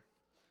pleasure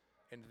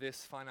in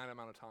this finite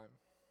amount of time.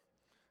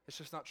 It's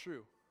just not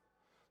true.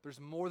 There's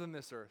more than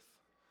this earth.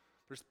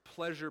 There's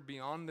pleasure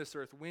beyond this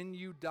earth. When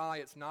you die,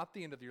 it's not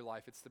the end of your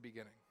life, it's the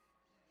beginning.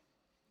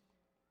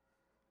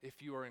 If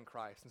you are in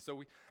Christ. And so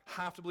we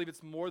have to believe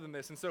it's more than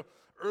this. And so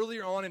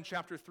earlier on in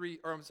chapter 3,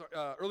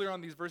 earlier on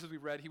in these verses we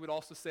read, he would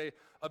also say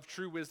of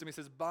true wisdom, he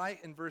says,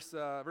 in verse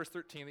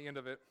 13, the end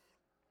of it,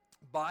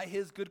 by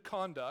his good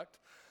conduct,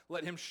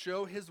 let him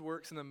show his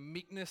works in the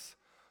meekness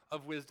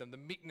of wisdom. The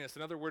meekness,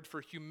 another word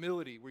for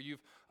humility, where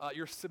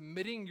you're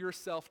submitting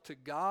yourself to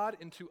God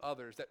and to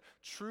others. That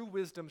true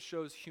wisdom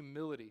shows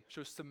humility,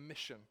 shows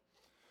submission,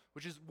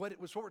 which is what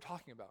we're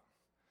talking about.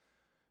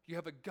 You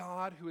have a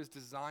God who has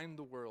designed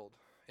the world,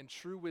 and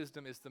true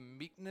wisdom is the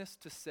meekness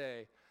to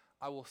say,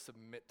 I will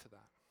submit to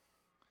that.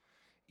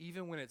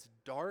 Even when it's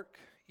dark,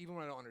 even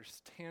when I don't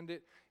understand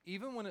it,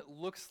 even when it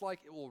looks like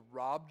it will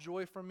rob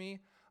joy from me,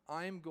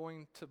 I am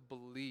going to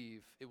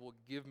believe it will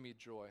give me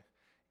joy,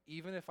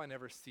 even if I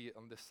never see it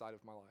on this side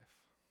of my life.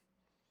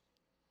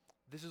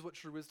 This is what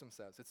true wisdom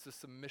says. It's the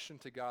submission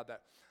to God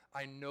that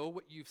I know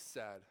what you've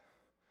said.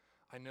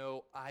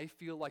 I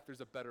feel like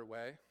there's a better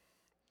way.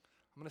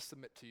 I'm going to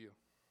submit to you.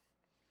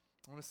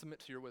 I'm going to submit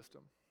to your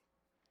wisdom.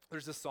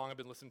 There's this song I've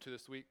been listening to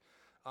this week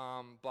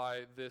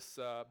by this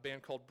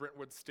band called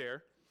Brentwood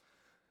Stair.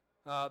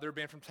 They're a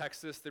band from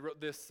Texas. They wrote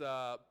this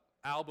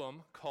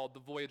album called The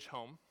Voyage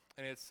Home,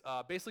 and it's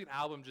basically an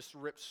album just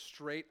ripped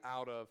straight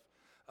out of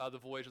The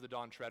Voyage of the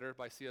Dawn Treader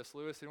by C.S.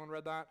 Lewis. Anyone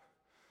read that?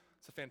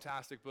 It's a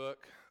fantastic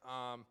book,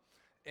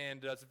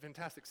 and it's a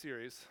fantastic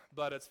series,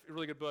 but it's a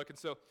really good book. And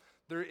so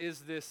there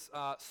is this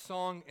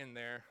song in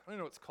there. I don't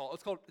know what it's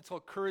called. It's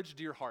called Courage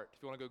Dear Heart,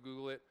 if you want to go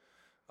Google it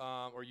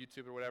or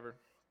YouTube or whatever.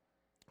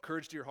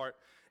 Courage to your heart.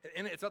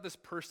 And it's about this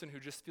person who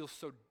just feels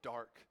so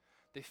dark.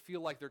 They feel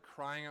like they're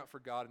crying out for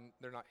God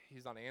and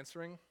he's not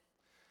answering.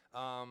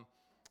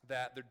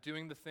 That they're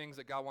doing the things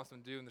that God wants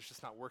them to do and it's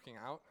just not working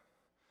out.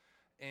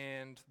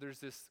 And there's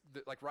this,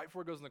 like right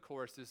before it goes in the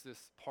chorus, there's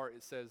this part,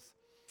 it says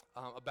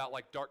about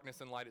like darkness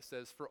and light. It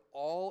says, for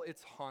all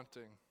its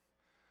haunting,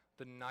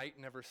 the night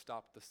never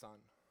stopped the sun.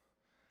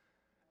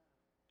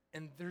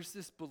 And there's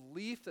this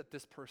belief that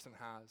this person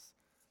has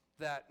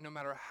that no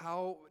matter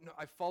how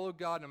I follow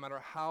God, no matter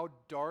how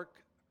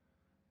dark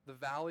the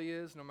valley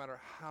is, no matter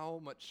how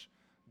much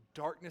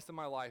darkness in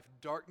my life,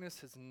 darkness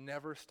has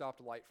never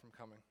stopped light from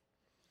coming.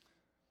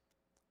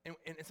 And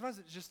sometimes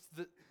it's just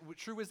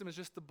true wisdom is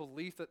just the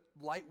belief that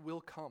light will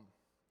come.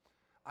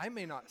 I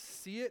may not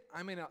see it.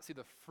 I may not see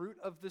the fruit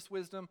of this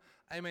wisdom.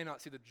 I may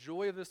not see the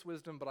joy of this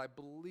wisdom, but I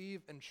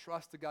believe and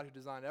trust the God who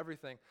designed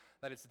everything,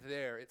 that it's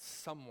there, it's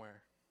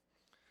somewhere.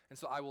 And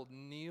so I will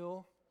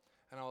kneel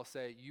and I will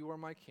say, you are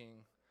my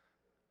king.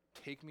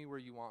 Take me where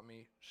you want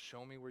me.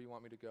 Show me where you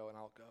want me to go, and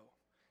I'll go,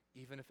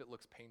 even if it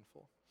looks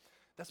painful.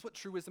 That's what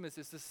true wisdom is.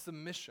 It's this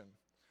submission.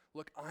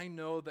 Look, I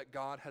know that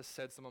God has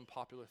said some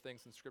unpopular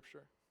things in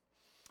Scripture.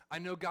 I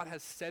know God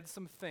has said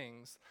some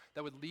things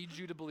that would lead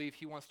you to believe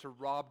he wants to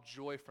rob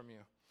joy from you.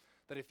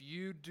 That if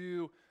you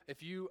do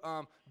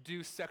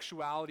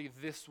sexuality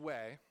this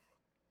way,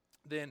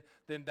 then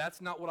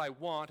that's not what I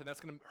want, and that's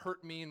going to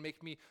hurt me and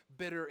make me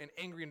bitter and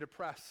angry and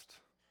depressed.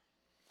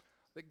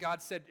 That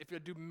God said, if you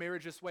do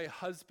marriage this way,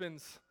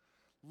 husbands,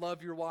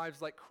 love your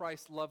wives like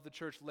Christ loved the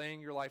church,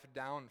 laying your life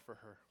down for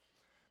her.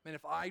 Man,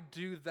 if I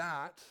do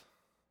that,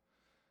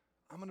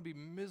 I'm going to be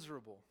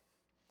miserable.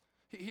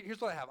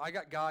 Here's what I have. I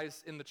got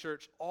guys in the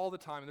church all the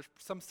time, and there's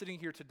some sitting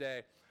here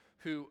today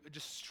who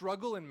just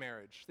struggle in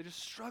marriage. They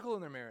just struggle in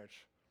their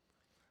marriage.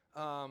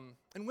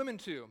 And women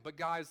too, but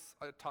guys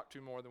I talk to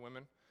more than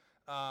women.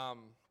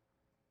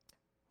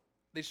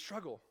 They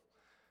struggle.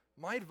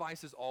 My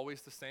advice is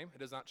always the same. It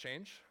does not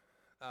change.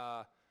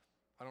 I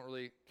don't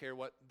really care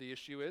what the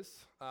issue is.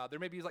 There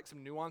may be like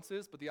some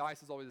nuances, but the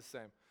advice is always the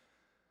same.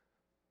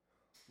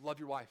 Love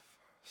your wife.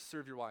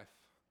 Serve your wife.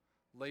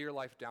 Lay your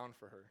life down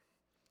for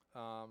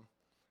her.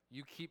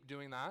 You keep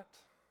doing that,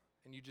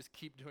 and you just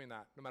keep doing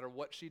that. No matter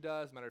what she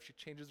does, no matter if she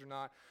changes or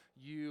not,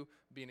 you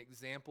be an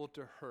example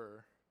to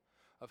her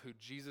of who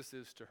Jesus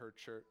is to her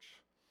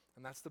church.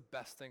 And that's the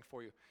best thing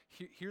for you.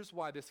 Here's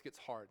why this gets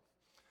hard.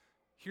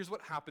 Here's what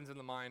happens in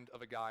the mind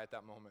of a guy at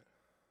that moment,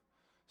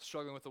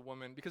 struggling with a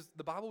woman. Because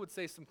the Bible would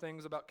say some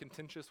things about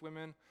contentious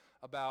women,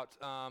 about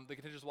the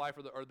contentious wife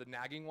or the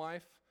nagging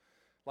wife.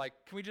 Like,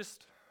 can we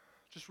just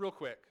real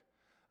quick,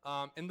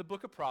 in the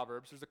book of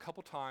Proverbs, there's a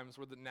couple times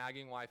where the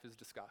nagging wife is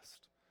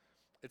discussed.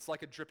 It's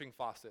like a dripping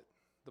faucet,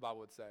 the Bible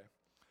would say.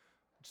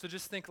 So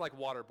just think like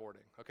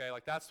waterboarding, okay?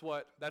 Like that's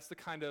the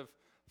kind of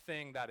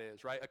thing that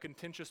is, right? A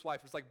contentious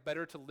wife, it's like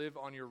better to live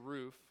on your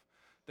roof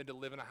than to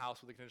live in a house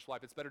with a contentious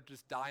wife. It's better to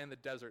just die in the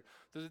desert.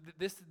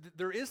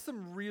 There is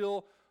some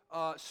real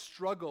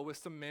struggle with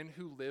some men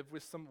who live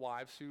with some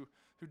wives who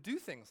do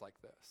things like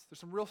this. There's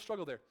some real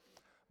struggle there.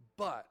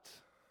 But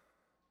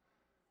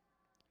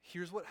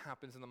here's what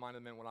happens in the mind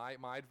of men.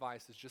 My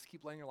advice is just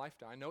keep laying your life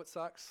down. I know it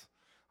sucks.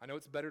 I know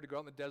it's better to go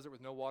out in the desert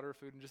with no water or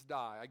food and just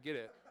die. I get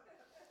it.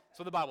 That's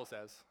what the Bible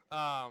says.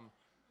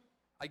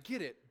 I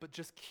get it, but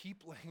just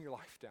keep laying your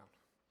life down.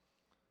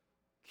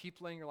 Keep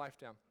laying your life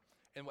down.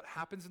 And what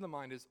happens in the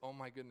mind is, oh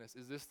my goodness,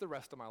 is this the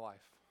rest of my life?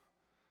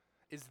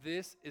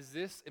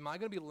 Am I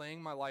going to be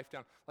laying my life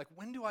down? Like,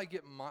 when do I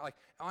get am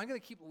I going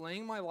to keep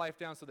laying my life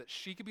down so that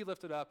she could be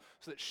lifted up,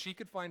 so that she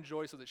could find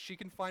joy, so that she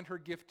can find her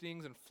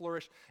giftings and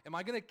flourish? Am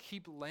I going to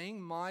keep laying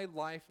my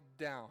life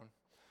down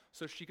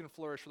so she can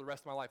flourish for the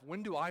rest of my life?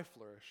 When do I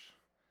flourish?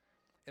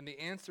 And the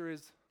answer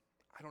is,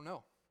 I don't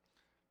know.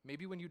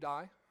 Maybe when you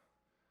die,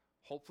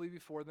 hopefully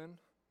before then,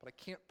 but I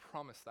can't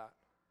promise that.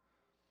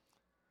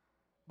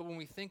 But when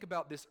we think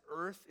about this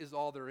earth is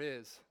all there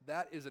is,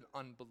 that is an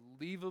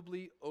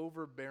unbelievably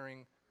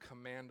overbearing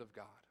command of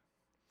God.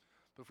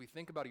 But if we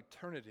think about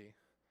eternity,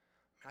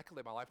 I could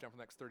lay my life down for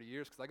the next 30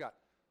 years because I got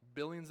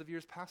billions of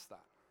years past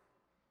that.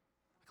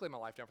 I could lay my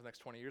life down for the next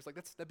 20 years. Like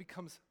that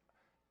becomes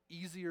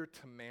easier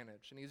to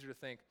manage and easier to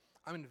think,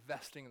 I'm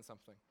investing in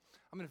something.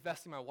 I'm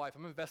investing in my wife.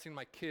 I'm investing in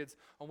my kids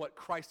on what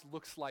Christ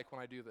looks like when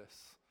I do this.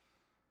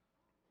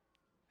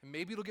 And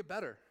maybe it'll get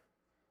better.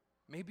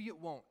 Maybe it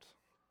won't.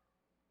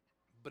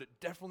 But it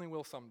definitely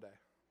will someday.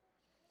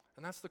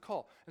 And that's the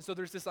call. And so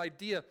there's this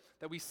idea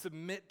that we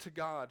submit to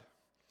God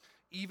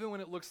even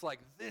when it looks like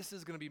this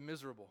is going to be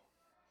miserable.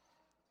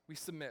 We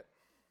submit.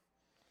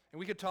 And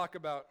we could talk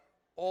about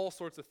all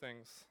sorts of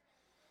things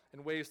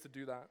and ways to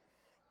do that.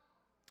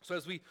 So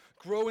as we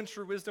grow in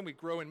true wisdom, we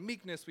grow in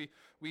meekness,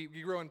 we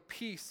grow in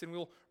peace, and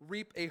we'll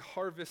reap a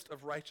harvest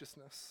of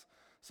righteousness.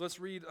 So let's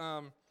read,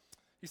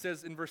 he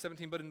says in verse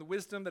 17, but in the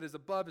wisdom that is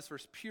above is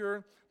first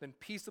pure, then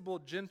peaceable,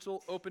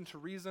 gentle, open to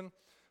reason,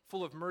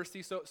 full of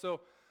mercy.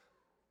 So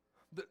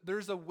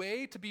there's a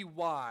way to be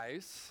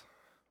wise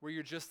where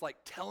you're just like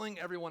telling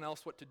everyone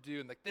else what to do,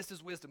 and like, this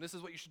is wisdom, this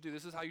is what you should do,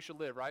 this is how you should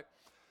live, right?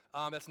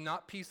 That's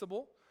not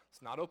peaceable,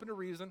 it's not open to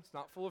reason, it's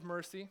not full of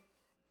mercy,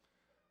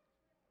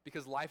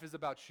 because life is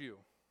about you.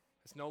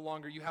 It's no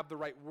longer you have the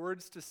right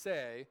words to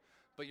say,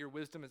 but your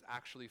wisdom is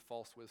actually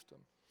false wisdom.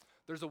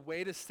 There's a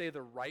way to say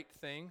the right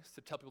things,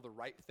 to tell people the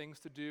right things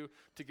to do,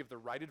 to give the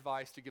right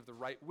advice, to give the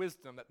right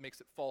wisdom that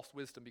makes it false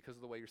wisdom because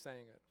of the way you're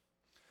saying it.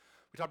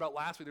 We talked about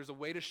last week, there's a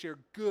way to share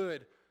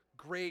good,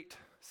 great,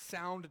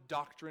 sound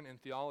doctrine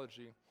and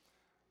theology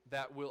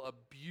that will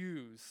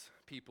abuse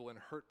people and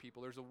hurt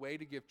people. There's a way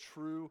to give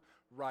true,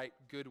 right,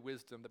 good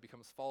wisdom that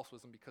becomes false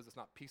wisdom because it's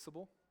not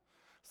peaceable,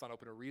 It's not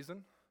open to reason,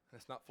 and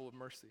it's not full of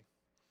mercy.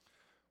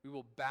 We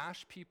will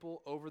bash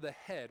people over the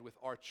head with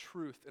our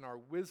truth and our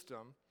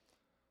wisdom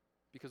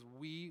because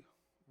we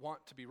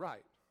want to be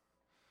right.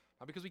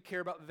 Not because we care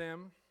about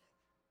them,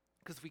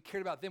 because if we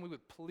cared about them, we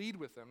would plead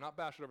with them, not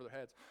bash it over their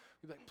heads.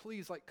 We'd be like,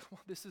 please, like, come on,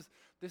 this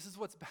is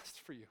what's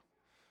best for you.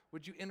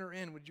 Would you enter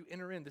in? Would you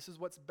enter in? This is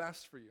what's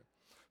best for you.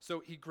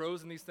 So he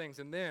grows in these things,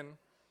 and then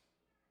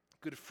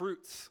good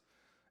fruits,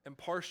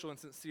 impartial and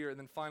sincere, and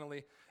then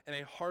finally, and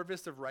a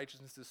harvest of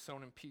righteousness is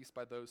sown in peace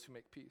by those who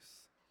make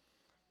peace.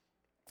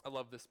 I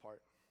love this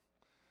part.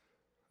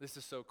 This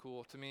is so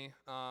cool to me.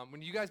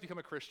 When you guys become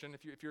a Christian,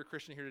 if you're a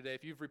Christian here today,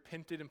 if you've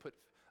repented and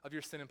of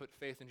your sin and put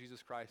faith in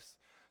Jesus Christ,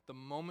 the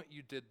moment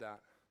you did that,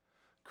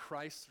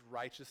 Christ's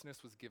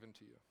righteousness was given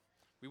to you.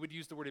 We would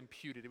use the word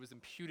imputed. It was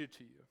imputed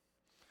to you.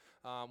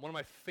 One of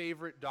my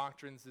favorite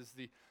doctrines is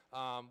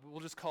we'll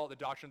just call it the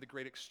doctrine of the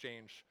great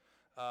exchange.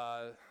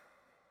 We'll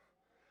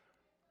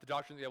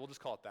just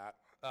call it that.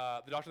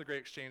 The doctrine of the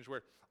great exchange,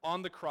 where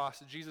on the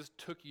cross, Jesus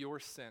took your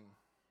sin.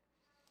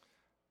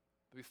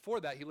 But before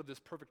that, he lived this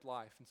perfect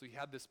life, and so he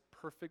had this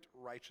perfect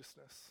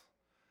righteousness.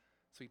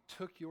 So he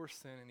took your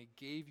sin and he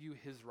gave you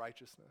his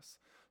righteousness.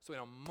 So in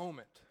a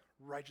moment,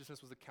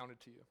 righteousness was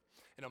accounted to you.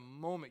 In a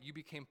moment, you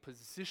became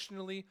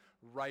positionally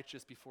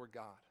righteous before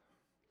God.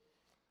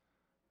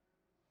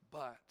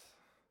 But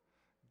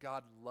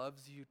God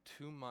loves you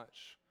too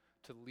much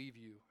to leave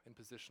you in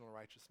positional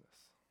righteousness.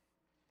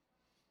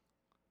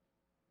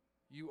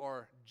 You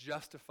are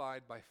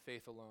justified by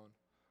faith alone,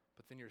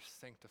 but then you're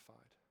sanctified.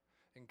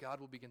 And God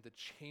will begin to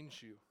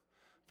change you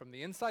from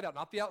the inside out,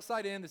 not the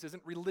outside in. This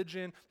isn't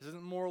religion, this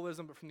isn't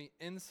moralism, but from the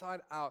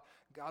inside out,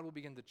 God will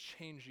begin to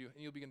change you,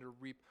 and you'll begin to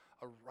reap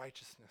a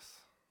righteousness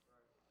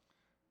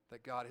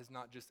that God is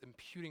not just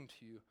imputing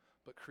to you,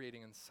 but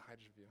creating inside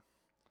of you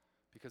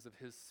because of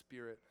his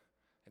Spirit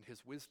and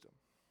his wisdom.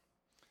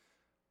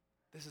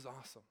 This is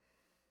awesome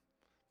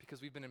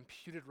because we've been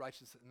imputed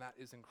righteousness, and that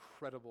is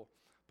incredible.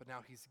 But now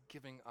he's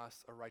giving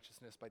us a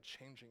righteousness by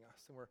changing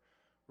us, and we're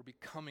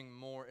becoming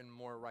more and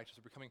more righteous.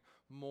 We're becoming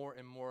more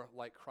and more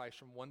like Christ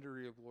from one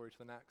degree of glory to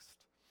the next.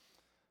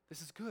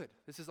 This is good.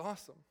 This is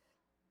awesome.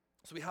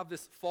 So we have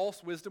this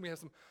false wisdom. We have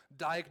some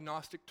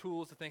diagnostic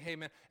tools to think, hey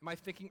man, am I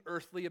thinking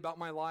earthly about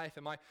my life?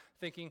 Am I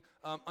thinking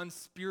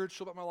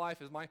unspiritual about my life?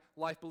 Is my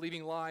life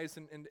believing lies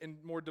and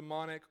more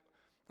demonic?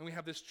 And we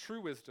have this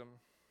true wisdom.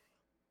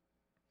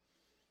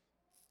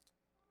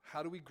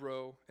 How do we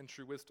grow in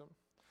true wisdom?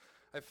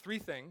 I have three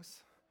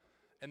things.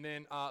 And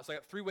then, so I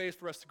got three ways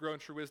for us to grow in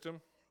true wisdom.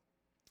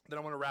 Then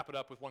I want to wrap it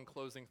up with one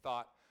closing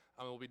thought,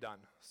 and we'll be done.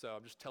 So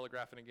I'm just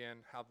telegraphing again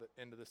how the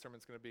end of this sermon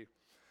is going to be.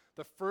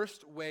 The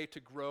first way to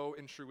grow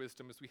in true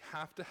wisdom is we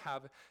have to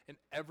have an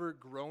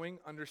ever-growing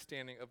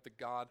understanding of the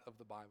God of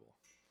the Bible.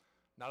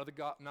 Not of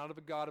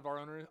the God of our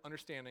own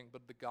understanding,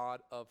 but the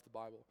God of the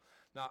Bible.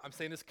 Now, I'm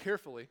saying this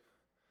carefully.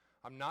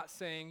 I'm not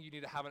saying you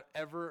need to have an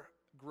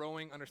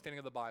ever-growing understanding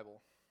of the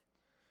Bible.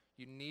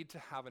 You need to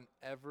have an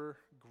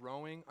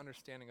ever-growing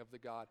understanding of the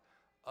God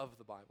of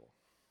the Bible.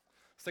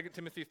 2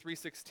 Timothy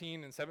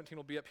 3:16 and 17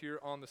 will be up here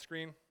on the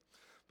screen.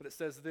 But it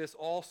says this: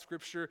 all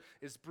Scripture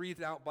is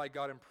breathed out by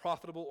God and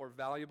profitable or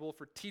valuable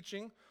for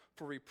teaching,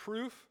 for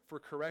reproof, for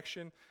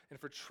correction, and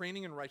for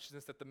training in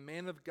righteousness, that the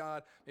man of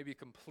God may be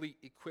complete,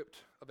 equipped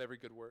of every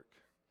good work.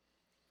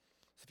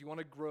 So if you want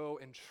to grow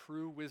in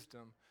true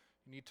wisdom,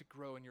 you need to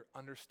grow in your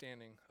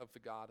understanding of the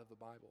God of the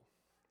Bible.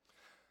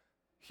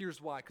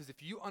 Here's why, because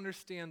if you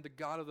understand the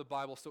God of the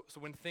Bible, so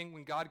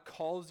when God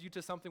calls you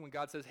to something, when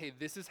God says, hey,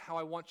 this is how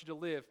I want you to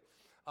live,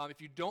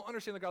 if you don't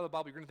understand the God of the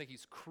Bible, you're going to think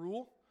he's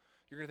cruel,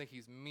 you're going to think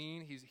he's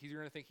mean, you're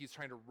going to think he's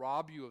trying to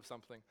rob you of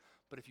something.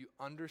 But if you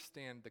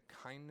understand the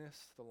kindness,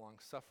 the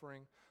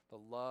long-suffering, the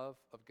love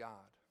of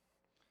God,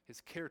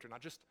 his character,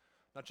 not just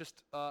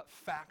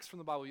facts from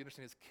the Bible, you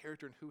understand his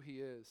character and who he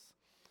is,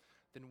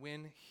 then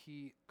when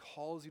he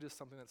calls you to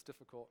something that's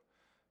difficult,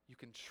 you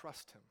can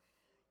trust him.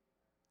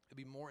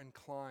 You'll be more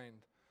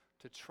inclined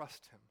to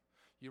trust him.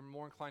 You're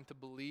more inclined to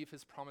believe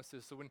his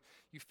promises. So when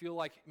you feel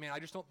like, man, I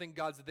just don't think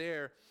God's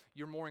there,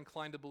 you're more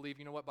inclined to believe,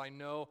 you know what, but I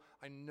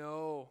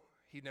know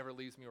he nenever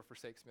leaves me or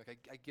forsakes me. Like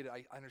I get it,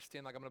 I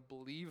understand, like I'm going to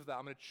believe that.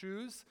 I'm going to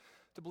choose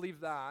to believe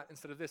that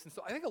instead of this. And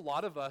so I think a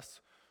lot of us,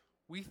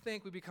 we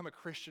think we become a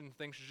Christian,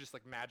 things should just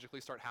like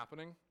magically start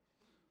happening,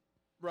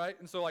 right?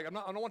 And so like I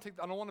don't want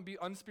to be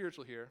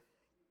unspiritual here,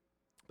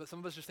 but some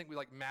of us just think we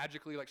like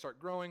magically like start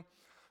growing.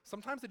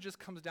 Sometimes it just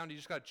comes down to you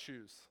just got to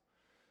choose.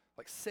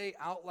 Like say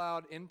out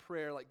loud in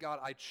prayer, like, God,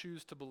 I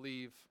choose to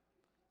believe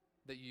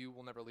that you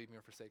will never leave me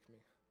or forsake me.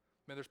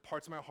 Man, there's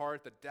parts of my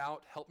heart that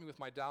doubt, help me with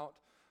my doubt,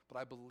 but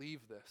I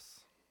believe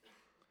this.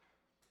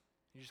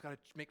 You just got to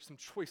make some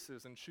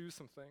choices and choose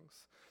some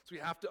things. So we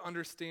have to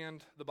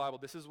understand the Bible.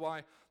 This is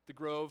why the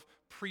Grove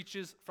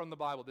preaches from the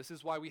Bible. This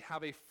is why we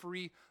have a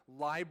free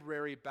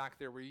library back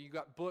there where you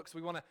got books.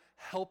 We want to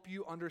help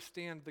you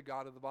understand the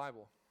God of the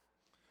Bible.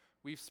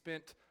 We've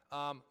spent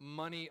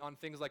money on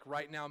things like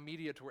Right Now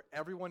Media to where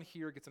everyone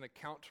here gets an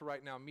account to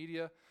Right Now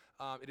Media.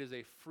 It is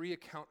a free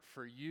account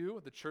for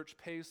you. The church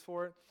pays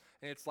for it.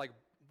 And it's like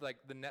like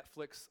the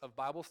Netflix of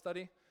Bible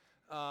study.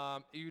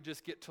 You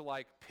just get to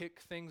like pick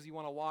things you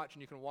want to watch,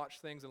 and you can watch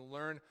things and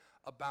learn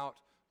about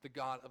the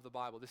God of the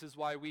Bible. This is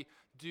why we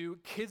do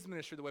kids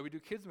ministry the way we do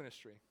kids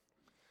ministry.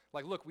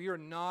 Like, look, we are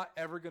not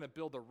ever going to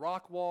build a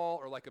rock wall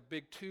or like a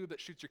big tube that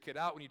shoots your kid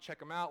out when you check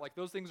them out. Like,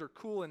 those things are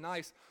cool and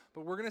nice,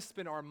 but we're going to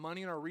spend our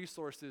money and our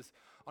resources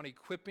on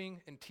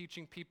equipping and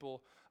teaching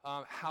people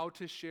how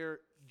to share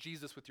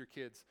Jesus with your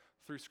kids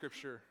through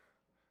Scripture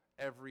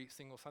every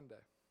single Sunday.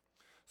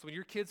 So when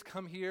your kids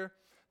come here,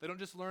 they don't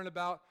just learn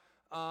about,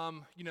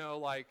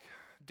 like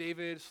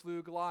David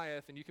slew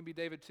Goliath and you can be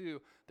David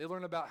too. They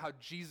learn about how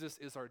Jesus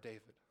is our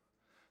David.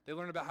 They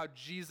learn about how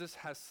Jesus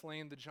has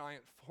slain the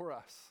giant for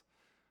us.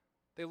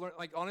 They learn,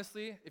 like,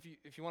 honestly,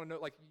 if you want to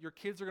know, like, your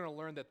kids are going to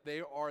learn that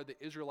they are the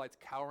Israelites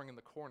cowering in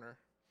the corner,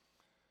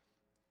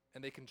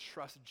 and they can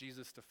trust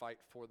Jesus to fight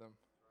for them.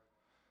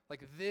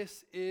 Like,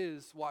 this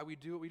is why we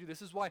do what we do.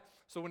 This is why,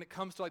 so when it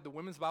comes to, like, the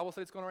women's Bible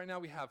study that's going on right now,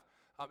 we have,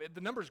 the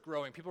number's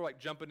growing. People are, like,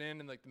 jumping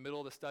in like, the middle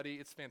of the study.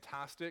 It's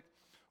fantastic.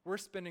 We're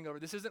spending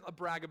this isn't a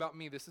brag about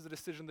me. This is a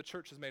decision the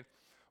church has made.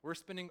 We're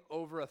spending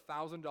over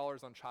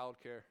 $1,000 on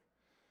childcare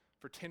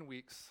for 10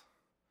 weeks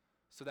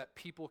so that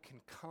people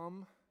can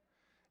come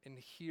and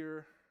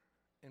hear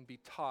and be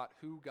taught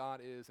who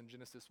God is in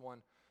Genesis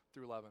 1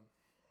 through 11.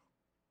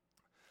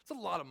 It's a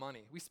lot of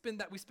money. We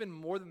spend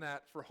more than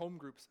that for home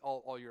groups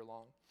all year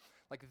long.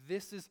 Like,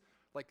 this is,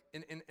 like,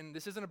 and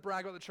this isn't a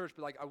brag about the church,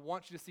 but, like, I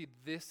want you to see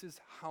this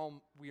is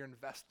how we are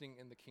investing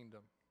in the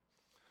kingdom.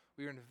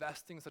 We are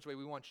investing in such a way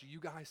we want you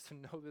guys to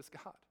know this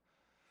God.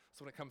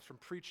 So when it comes from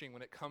preaching,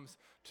 when it comes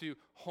to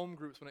home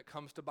groups, when it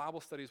comes to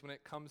Bible studies, when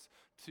it comes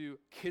to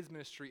kids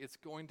ministry, it's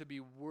going to be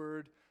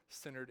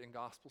word-centered and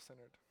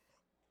gospel-centered.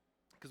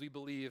 Because we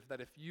believe that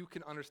if you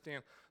can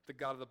understand the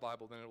God of the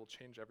Bible, then it will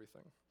change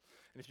everything.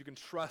 And if you can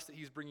trust that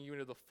he's bringing you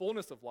into the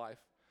fullness of life,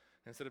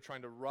 instead of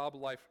trying to rob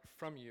life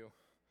from you,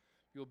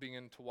 you'll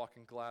begin to walk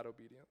in glad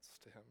obedience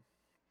to him.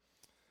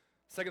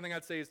 Second thing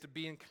I'd say is to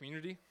be in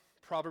community.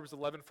 Proverbs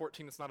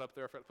 11:14, it's not up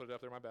there, I forgot to put it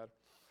up there, my bad.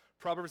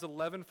 Proverbs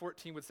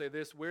 11:14 would say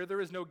this: where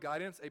there is no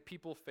guidance, a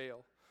people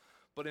fail,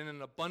 but in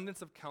an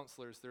abundance of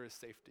counselors there is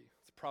safety.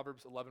 It's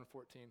Proverbs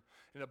 11:14.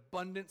 In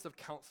abundance of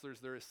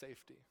counselors there is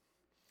safety.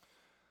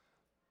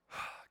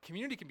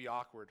 Community can be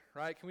awkward,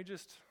 right? Can we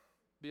just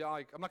be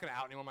like, I'm not going to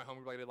out anyone in my home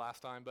group like I did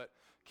last time, but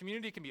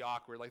community can be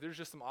awkward. Like, there's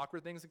just some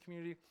awkward things in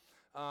community.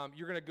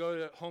 You're going to go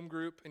to home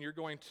group and you're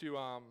going to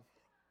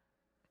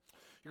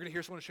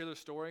hear someone share their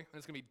story, and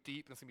it's going to be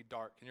deep and it's going to be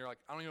dark, and you're like,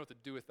 I don't even know what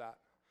to do with that.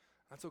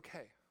 That's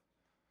okay.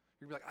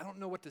 You're going to be like, I don't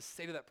know what to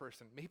say to that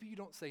person. Maybe you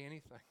don't say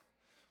anything.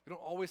 We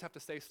don't always have to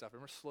say stuff.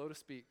 Remember, slow to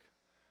speak,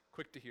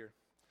 quick to hear.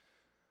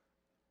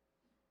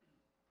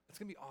 It's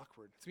going to be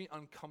awkward. It's going to be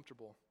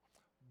uncomfortable.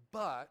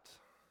 But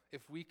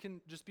if we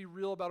can just be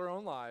real about our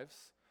own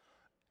lives,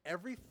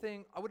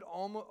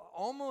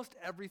 almost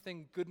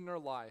everything good in our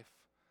life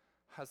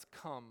has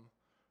come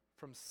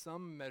from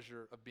some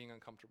measure of being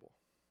uncomfortable.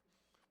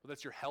 Whether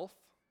that's your health,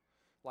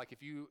 like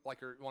if you want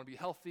to be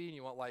healthy and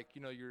you want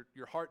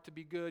your heart to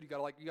be good, you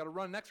gotta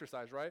run and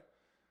exercise, right?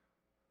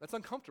 That's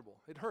uncomfortable.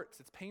 It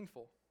hurts. It's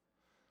painful.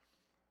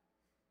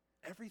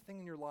 Everything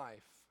in your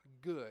life,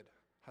 good,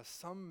 has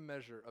some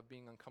measure of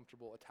being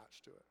uncomfortable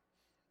attached to it.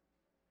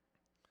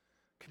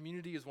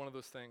 Community is one of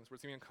those things where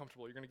it's going to be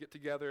uncomfortable. You're going to get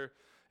together,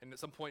 and at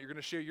some point you're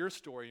going to share your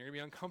story. You're going to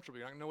be uncomfortable.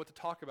 You're not going to know what to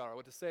talk about or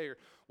what to say or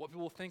what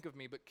people will think of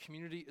me, but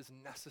community is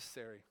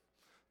necessary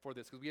for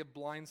this because we have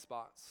blind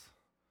spots.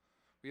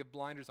 We have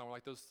blinders on. We're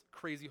like those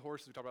crazy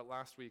horses we talked about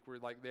last week where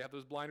like they have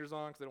those blinders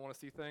on because they don't want to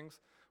see things.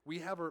 We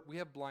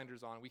have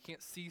blinders on. We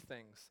can't see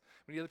things.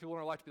 We need other people in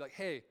our life to be like,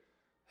 hey,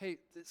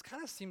 this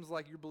kind of seems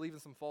like you're believing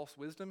some false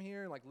wisdom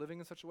here, like living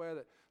in such a way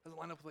that doesn't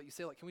line up with what you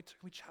say. Like, can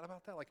we chat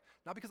about that? Like,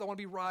 not because I want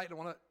to be right, I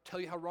want to tell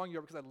you how wrong you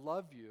are, because I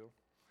love you.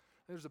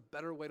 There's a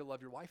better way to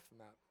love your wife than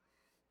that.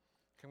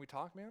 Can we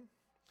talk, man?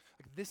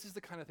 Like, this is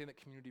the kind of thing that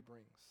community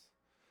brings.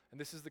 And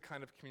this is the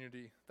kind of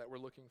community that we're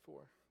looking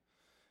for.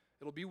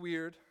 It'll be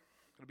weird,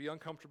 it'll be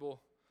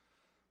uncomfortable,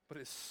 but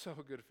it's so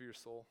good for your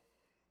soul.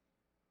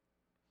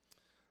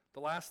 The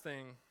last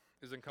thing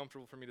is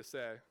uncomfortable for me to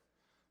say,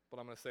 but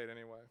I'm going to say it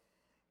anyway.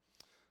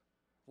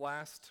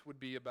 Last would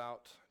be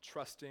about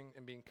trusting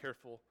and being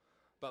careful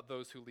about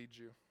those who lead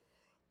you.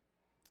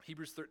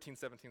 Hebrews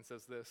 13:17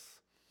 says this: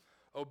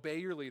 obey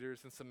your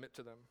leaders and submit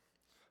to them,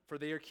 for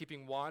they are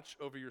keeping watch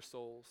over your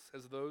souls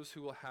as those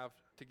who will have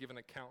to give an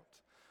account.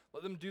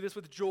 Let them do this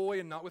with joy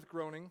and not with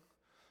groaning,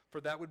 for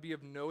that would be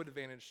of no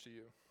advantage to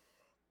you.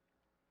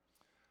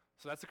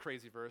 So that's a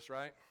crazy verse,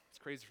 right? It's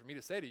crazy for me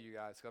to say to you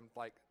guys. I'm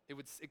like,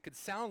 it could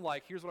sound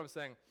like, here's what I'm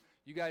saying: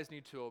 you guys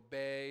need to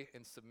obey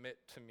and submit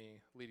to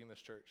me leading this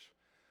church.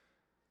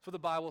 That's what the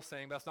Bible's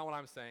saying, but that's not what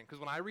I'm saying. Because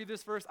when I read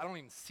this verse, I don't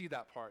even see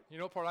that part. You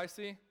know what part I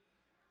see?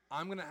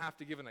 I'm going to have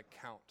to give an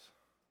account.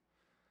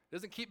 It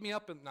doesn't keep me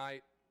up at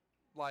night,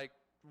 like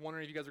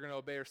wondering if you guys are going to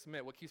obey or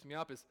submit. What keeps me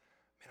up is,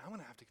 man, I'm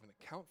going to have to give an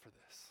account for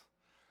this.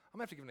 I'm going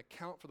to have to give an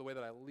account for the way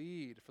that I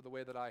lead, for the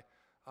way that I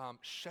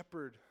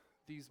shepherd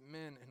these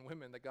men and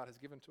women that God has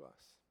given to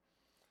us.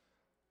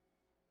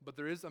 But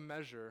there is a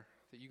measure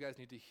that you guys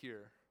need to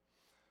hear.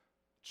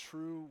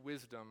 True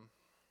wisdom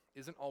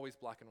isn't always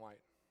black and white.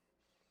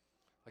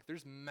 Like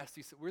there's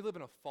we live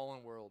in a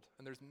fallen world,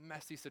 and there's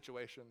messy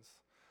situations.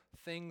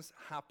 Things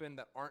happen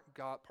that aren't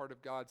part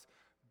of God's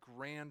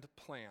grand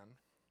plan,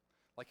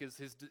 like his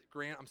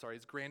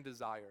grand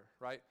desire,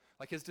 right?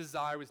 Like his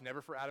desire was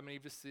never for Adam and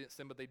Eve to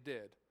sin, but they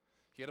did.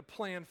 He had a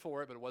plan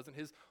for it, but it wasn't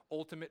his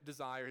ultimate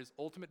desire. His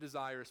ultimate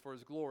desire is for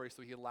his glory,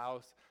 so he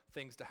allows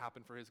things to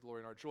happen for his glory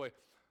and our joy.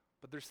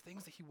 But there's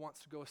things that he wants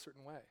to go a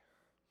certain way.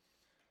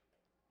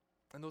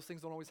 And those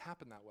things don't always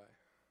happen that way.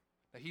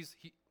 Now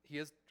he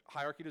has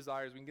hierarchy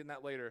desires. We can get in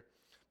that later.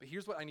 But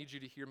here's what I need you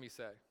to hear me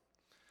say.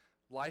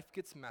 Life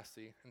gets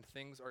messy, and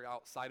things are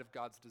outside of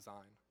God's design.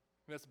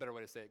 I mean, that's a better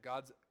way to say it.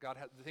 God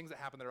has the things that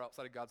happen that are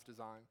outside of God's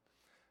design.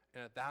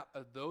 And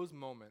at those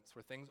moments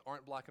where things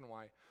aren't black and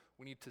white,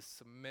 we need to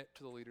submit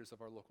to the leaders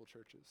of our local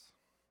churches.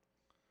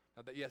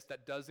 Now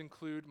that does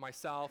include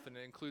myself, and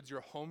it includes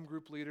your home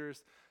group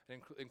leaders,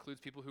 and includes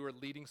people who are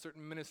leading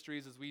certain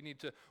ministries, as we need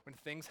to, when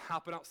things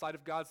happen outside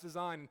of God's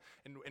design,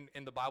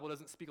 and the Bible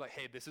doesn't speak like,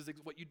 hey, this is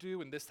what you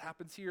do, and this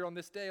happens here on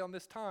this day, on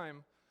this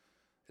time,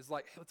 is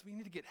like, hey, we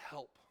need to get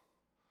help.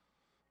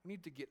 We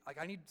need to get,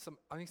 I need some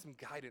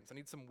guidance, I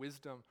need some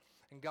wisdom,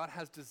 and God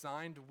has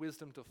designed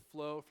wisdom to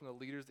flow from the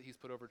leaders that he's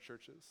put over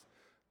churches.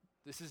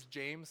 This is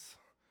James,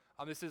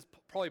 this is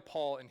probably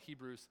Paul in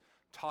Hebrews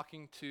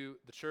talking to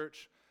the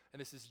church,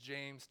 and this is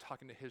James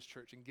talking to his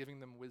church and giving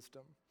them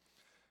wisdom.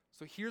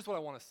 So here's what I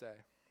want to say,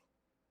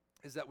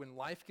 is that when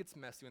life gets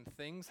messy, when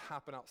things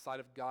happen outside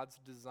of God's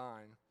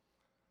design,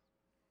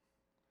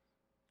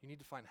 you need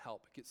to find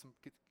help,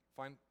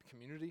 find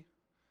community,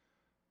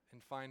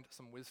 and find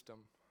some wisdom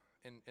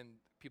in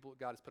people that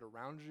God has put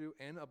around you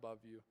and above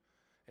you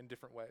in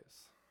different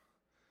ways.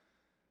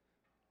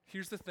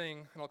 Here's the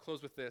thing, and I'll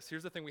close with this.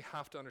 Here's the thing we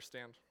have to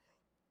understand.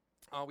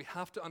 We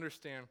have to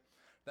understand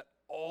that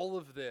all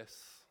of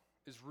this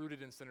is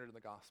rooted and centered in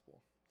the gospel.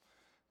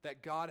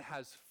 That God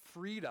has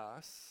freed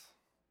us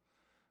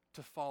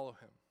to follow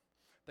him.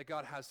 That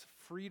God has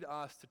freed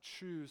us to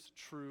choose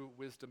true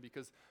wisdom,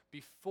 because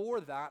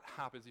before that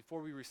happens,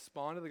 before we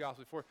respond to the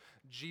gospel, before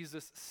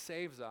Jesus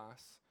saves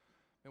us,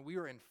 and we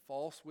are in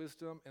false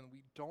wisdom and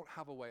we don't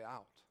have a way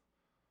out.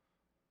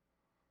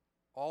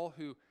 All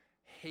who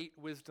hate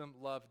wisdom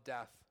love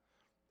death.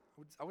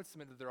 I would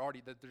submit that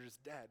they're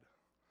just dead.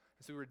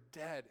 And so we were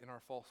dead in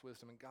our false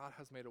wisdom, and God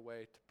has made a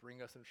way to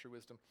bring us into true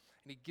wisdom,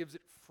 and he gives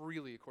it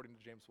freely according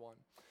to James 1.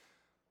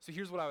 So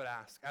here's what I would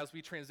ask. As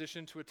we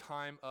transition to a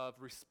time of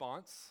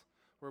response,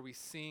 where we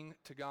sing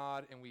to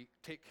God and we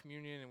take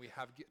communion and we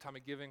have time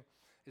of giving,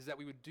 is that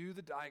we would do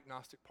the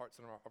diagnostic parts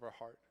of our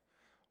heart.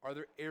 Are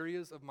there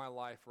areas of my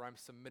life where I'm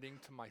submitting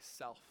to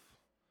myself,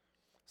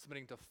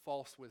 submitting to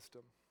false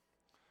wisdom?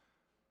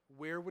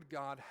 Where would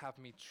God have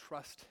me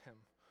trust him?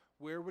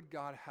 Where would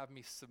God have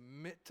me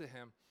submit to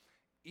him?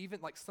 Even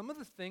like some of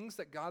the things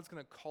that God's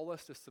going to call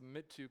us to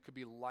submit to could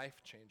be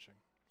life-changing.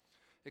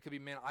 It could be,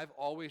 man, I've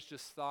always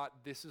just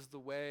thought this is the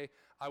way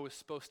I was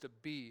supposed to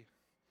be.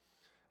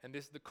 And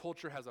the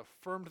culture has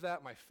affirmed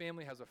that. My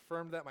family has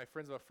affirmed that. My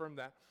friends have affirmed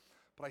that.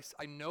 But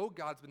I know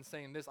God's been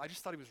saying this. I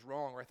just thought he was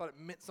wrong, or I thought it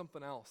meant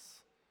something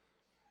else.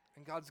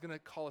 And God's going to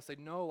call us, say,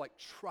 no, like,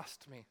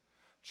 trust me.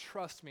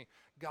 Trust me.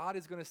 God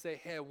is going to say,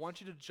 hey, I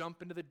want you to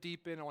jump into the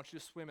deep end. I want you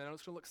to swim in. I know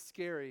it's going to look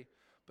scary,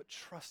 but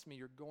trust me,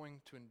 you're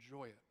going to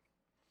enjoy it.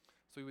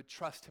 So we would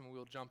trust him and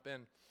we'll jump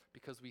in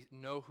because we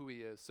know who he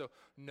is. So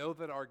know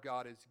that our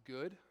God is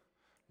good.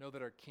 Know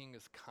that our King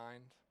is kind.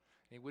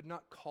 And he would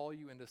not call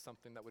you into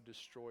something that would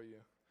destroy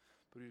you,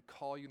 but he would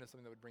call you into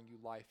something that would bring you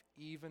life,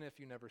 even if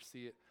you never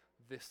see it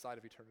this side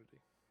of eternity.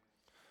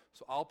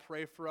 So I'll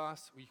pray for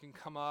us. You can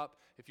come up.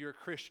 If you're a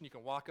Christian, you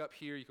can walk up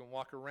here. You can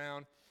walk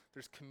around.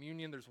 There's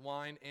communion. There's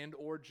wine and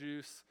or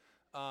juice,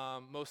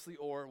 mostly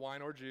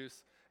wine or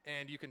juice.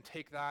 And you can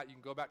take that. You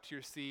can go back to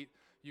your seat.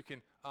 You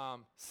can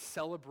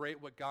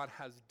celebrate what God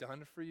has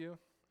done for you,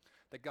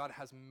 that God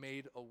has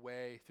made a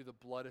way through the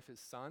blood of his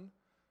son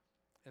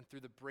and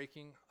through the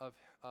breaking of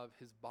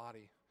his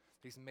body.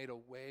 He's made a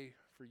way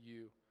for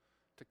you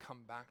to come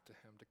back to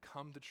him, to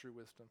come to true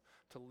wisdom,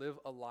 to live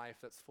a life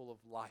that's full of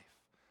life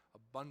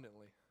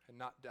abundantly and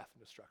not death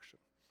and destruction.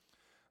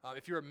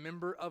 If you're a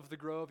member of the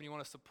Grove and you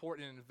want to support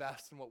and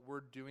invest in what we're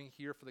doing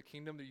here for the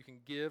kingdom, that you can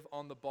give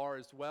on the bar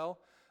as well.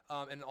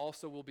 And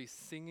also we'll be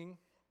singing.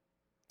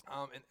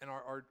 And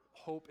our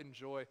hope and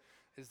joy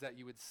is that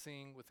you would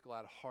sing with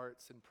glad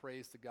hearts and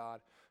praise to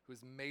God who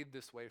has made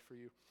this way for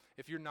you.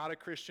 If you're not a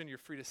Christian, you're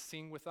free to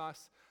sing with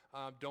us.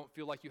 Don't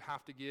feel like you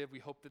have to give. We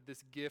hope that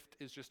this gift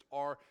is just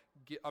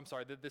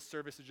that this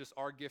service is just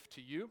our gift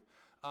to you.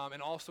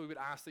 And also we would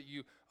ask that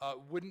you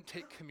wouldn't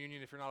take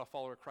communion if you're not a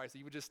follower of Christ. That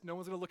you would no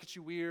one's going to look at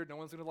you weird. No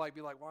one's going to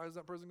be like, why is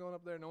that person going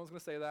up there? No one's going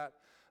to say that.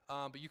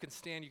 But you can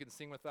stand, you can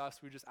sing with us.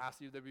 We just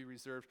ask you that be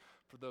reserved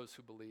for those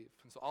who believe.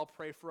 And so I'll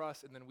pray for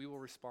us, and then we will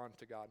respond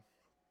to God.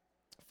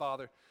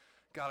 Father,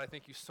 God, I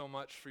thank you so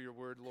much for your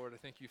word, Lord. I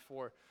thank you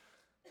for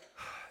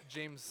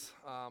James'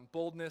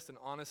 boldness and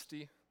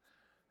honesty,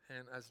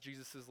 and as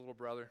Jesus' little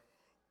brother.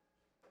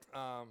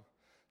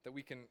 that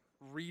we can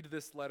read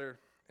this letter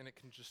and it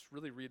can just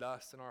really read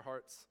us in our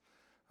hearts.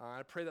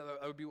 I pray that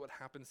would be what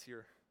happens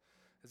here,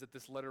 is that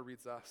this letter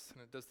reads us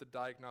and it does the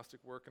diagnostic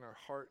work in our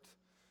heart,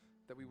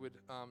 that we would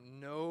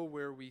know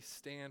where we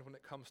stand when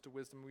it comes to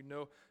wisdom. We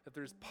know that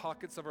there's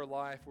pockets of our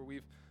life where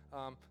we've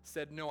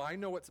said, no, I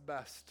know what's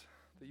best,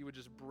 that you would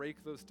just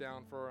break those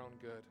down for our own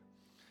good.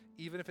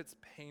 Even if it's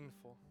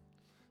painful,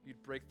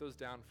 you'd break those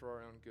down for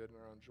our own good and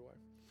our own joy.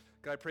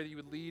 God, I pray that you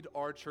would lead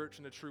our church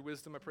into true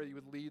wisdom. I pray that you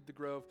would lead the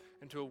Grove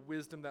into a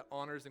wisdom that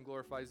honors and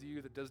glorifies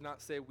you, that does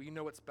not say we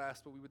know what's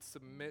best, but we would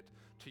submit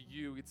to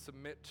you, we'd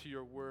submit to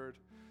your word.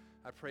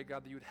 I pray,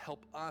 God, that you would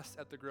help us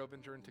at the Grove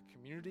enter into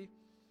community.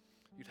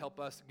 You'd help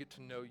us get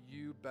to know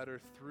you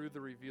better through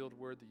the revealed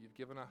word that you've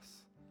given us.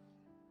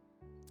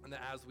 And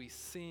that as we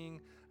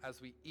sing, as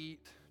we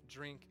eat,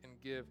 drink, and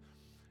give,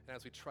 and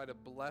as we try to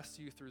bless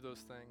you through those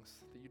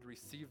things, that you'd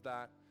receive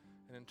that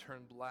and in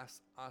turn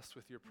bless us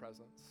with your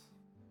presence.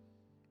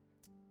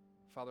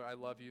 Father, I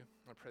love you.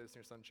 I pray this in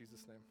your son,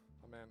 Jesus' name.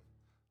 Amen.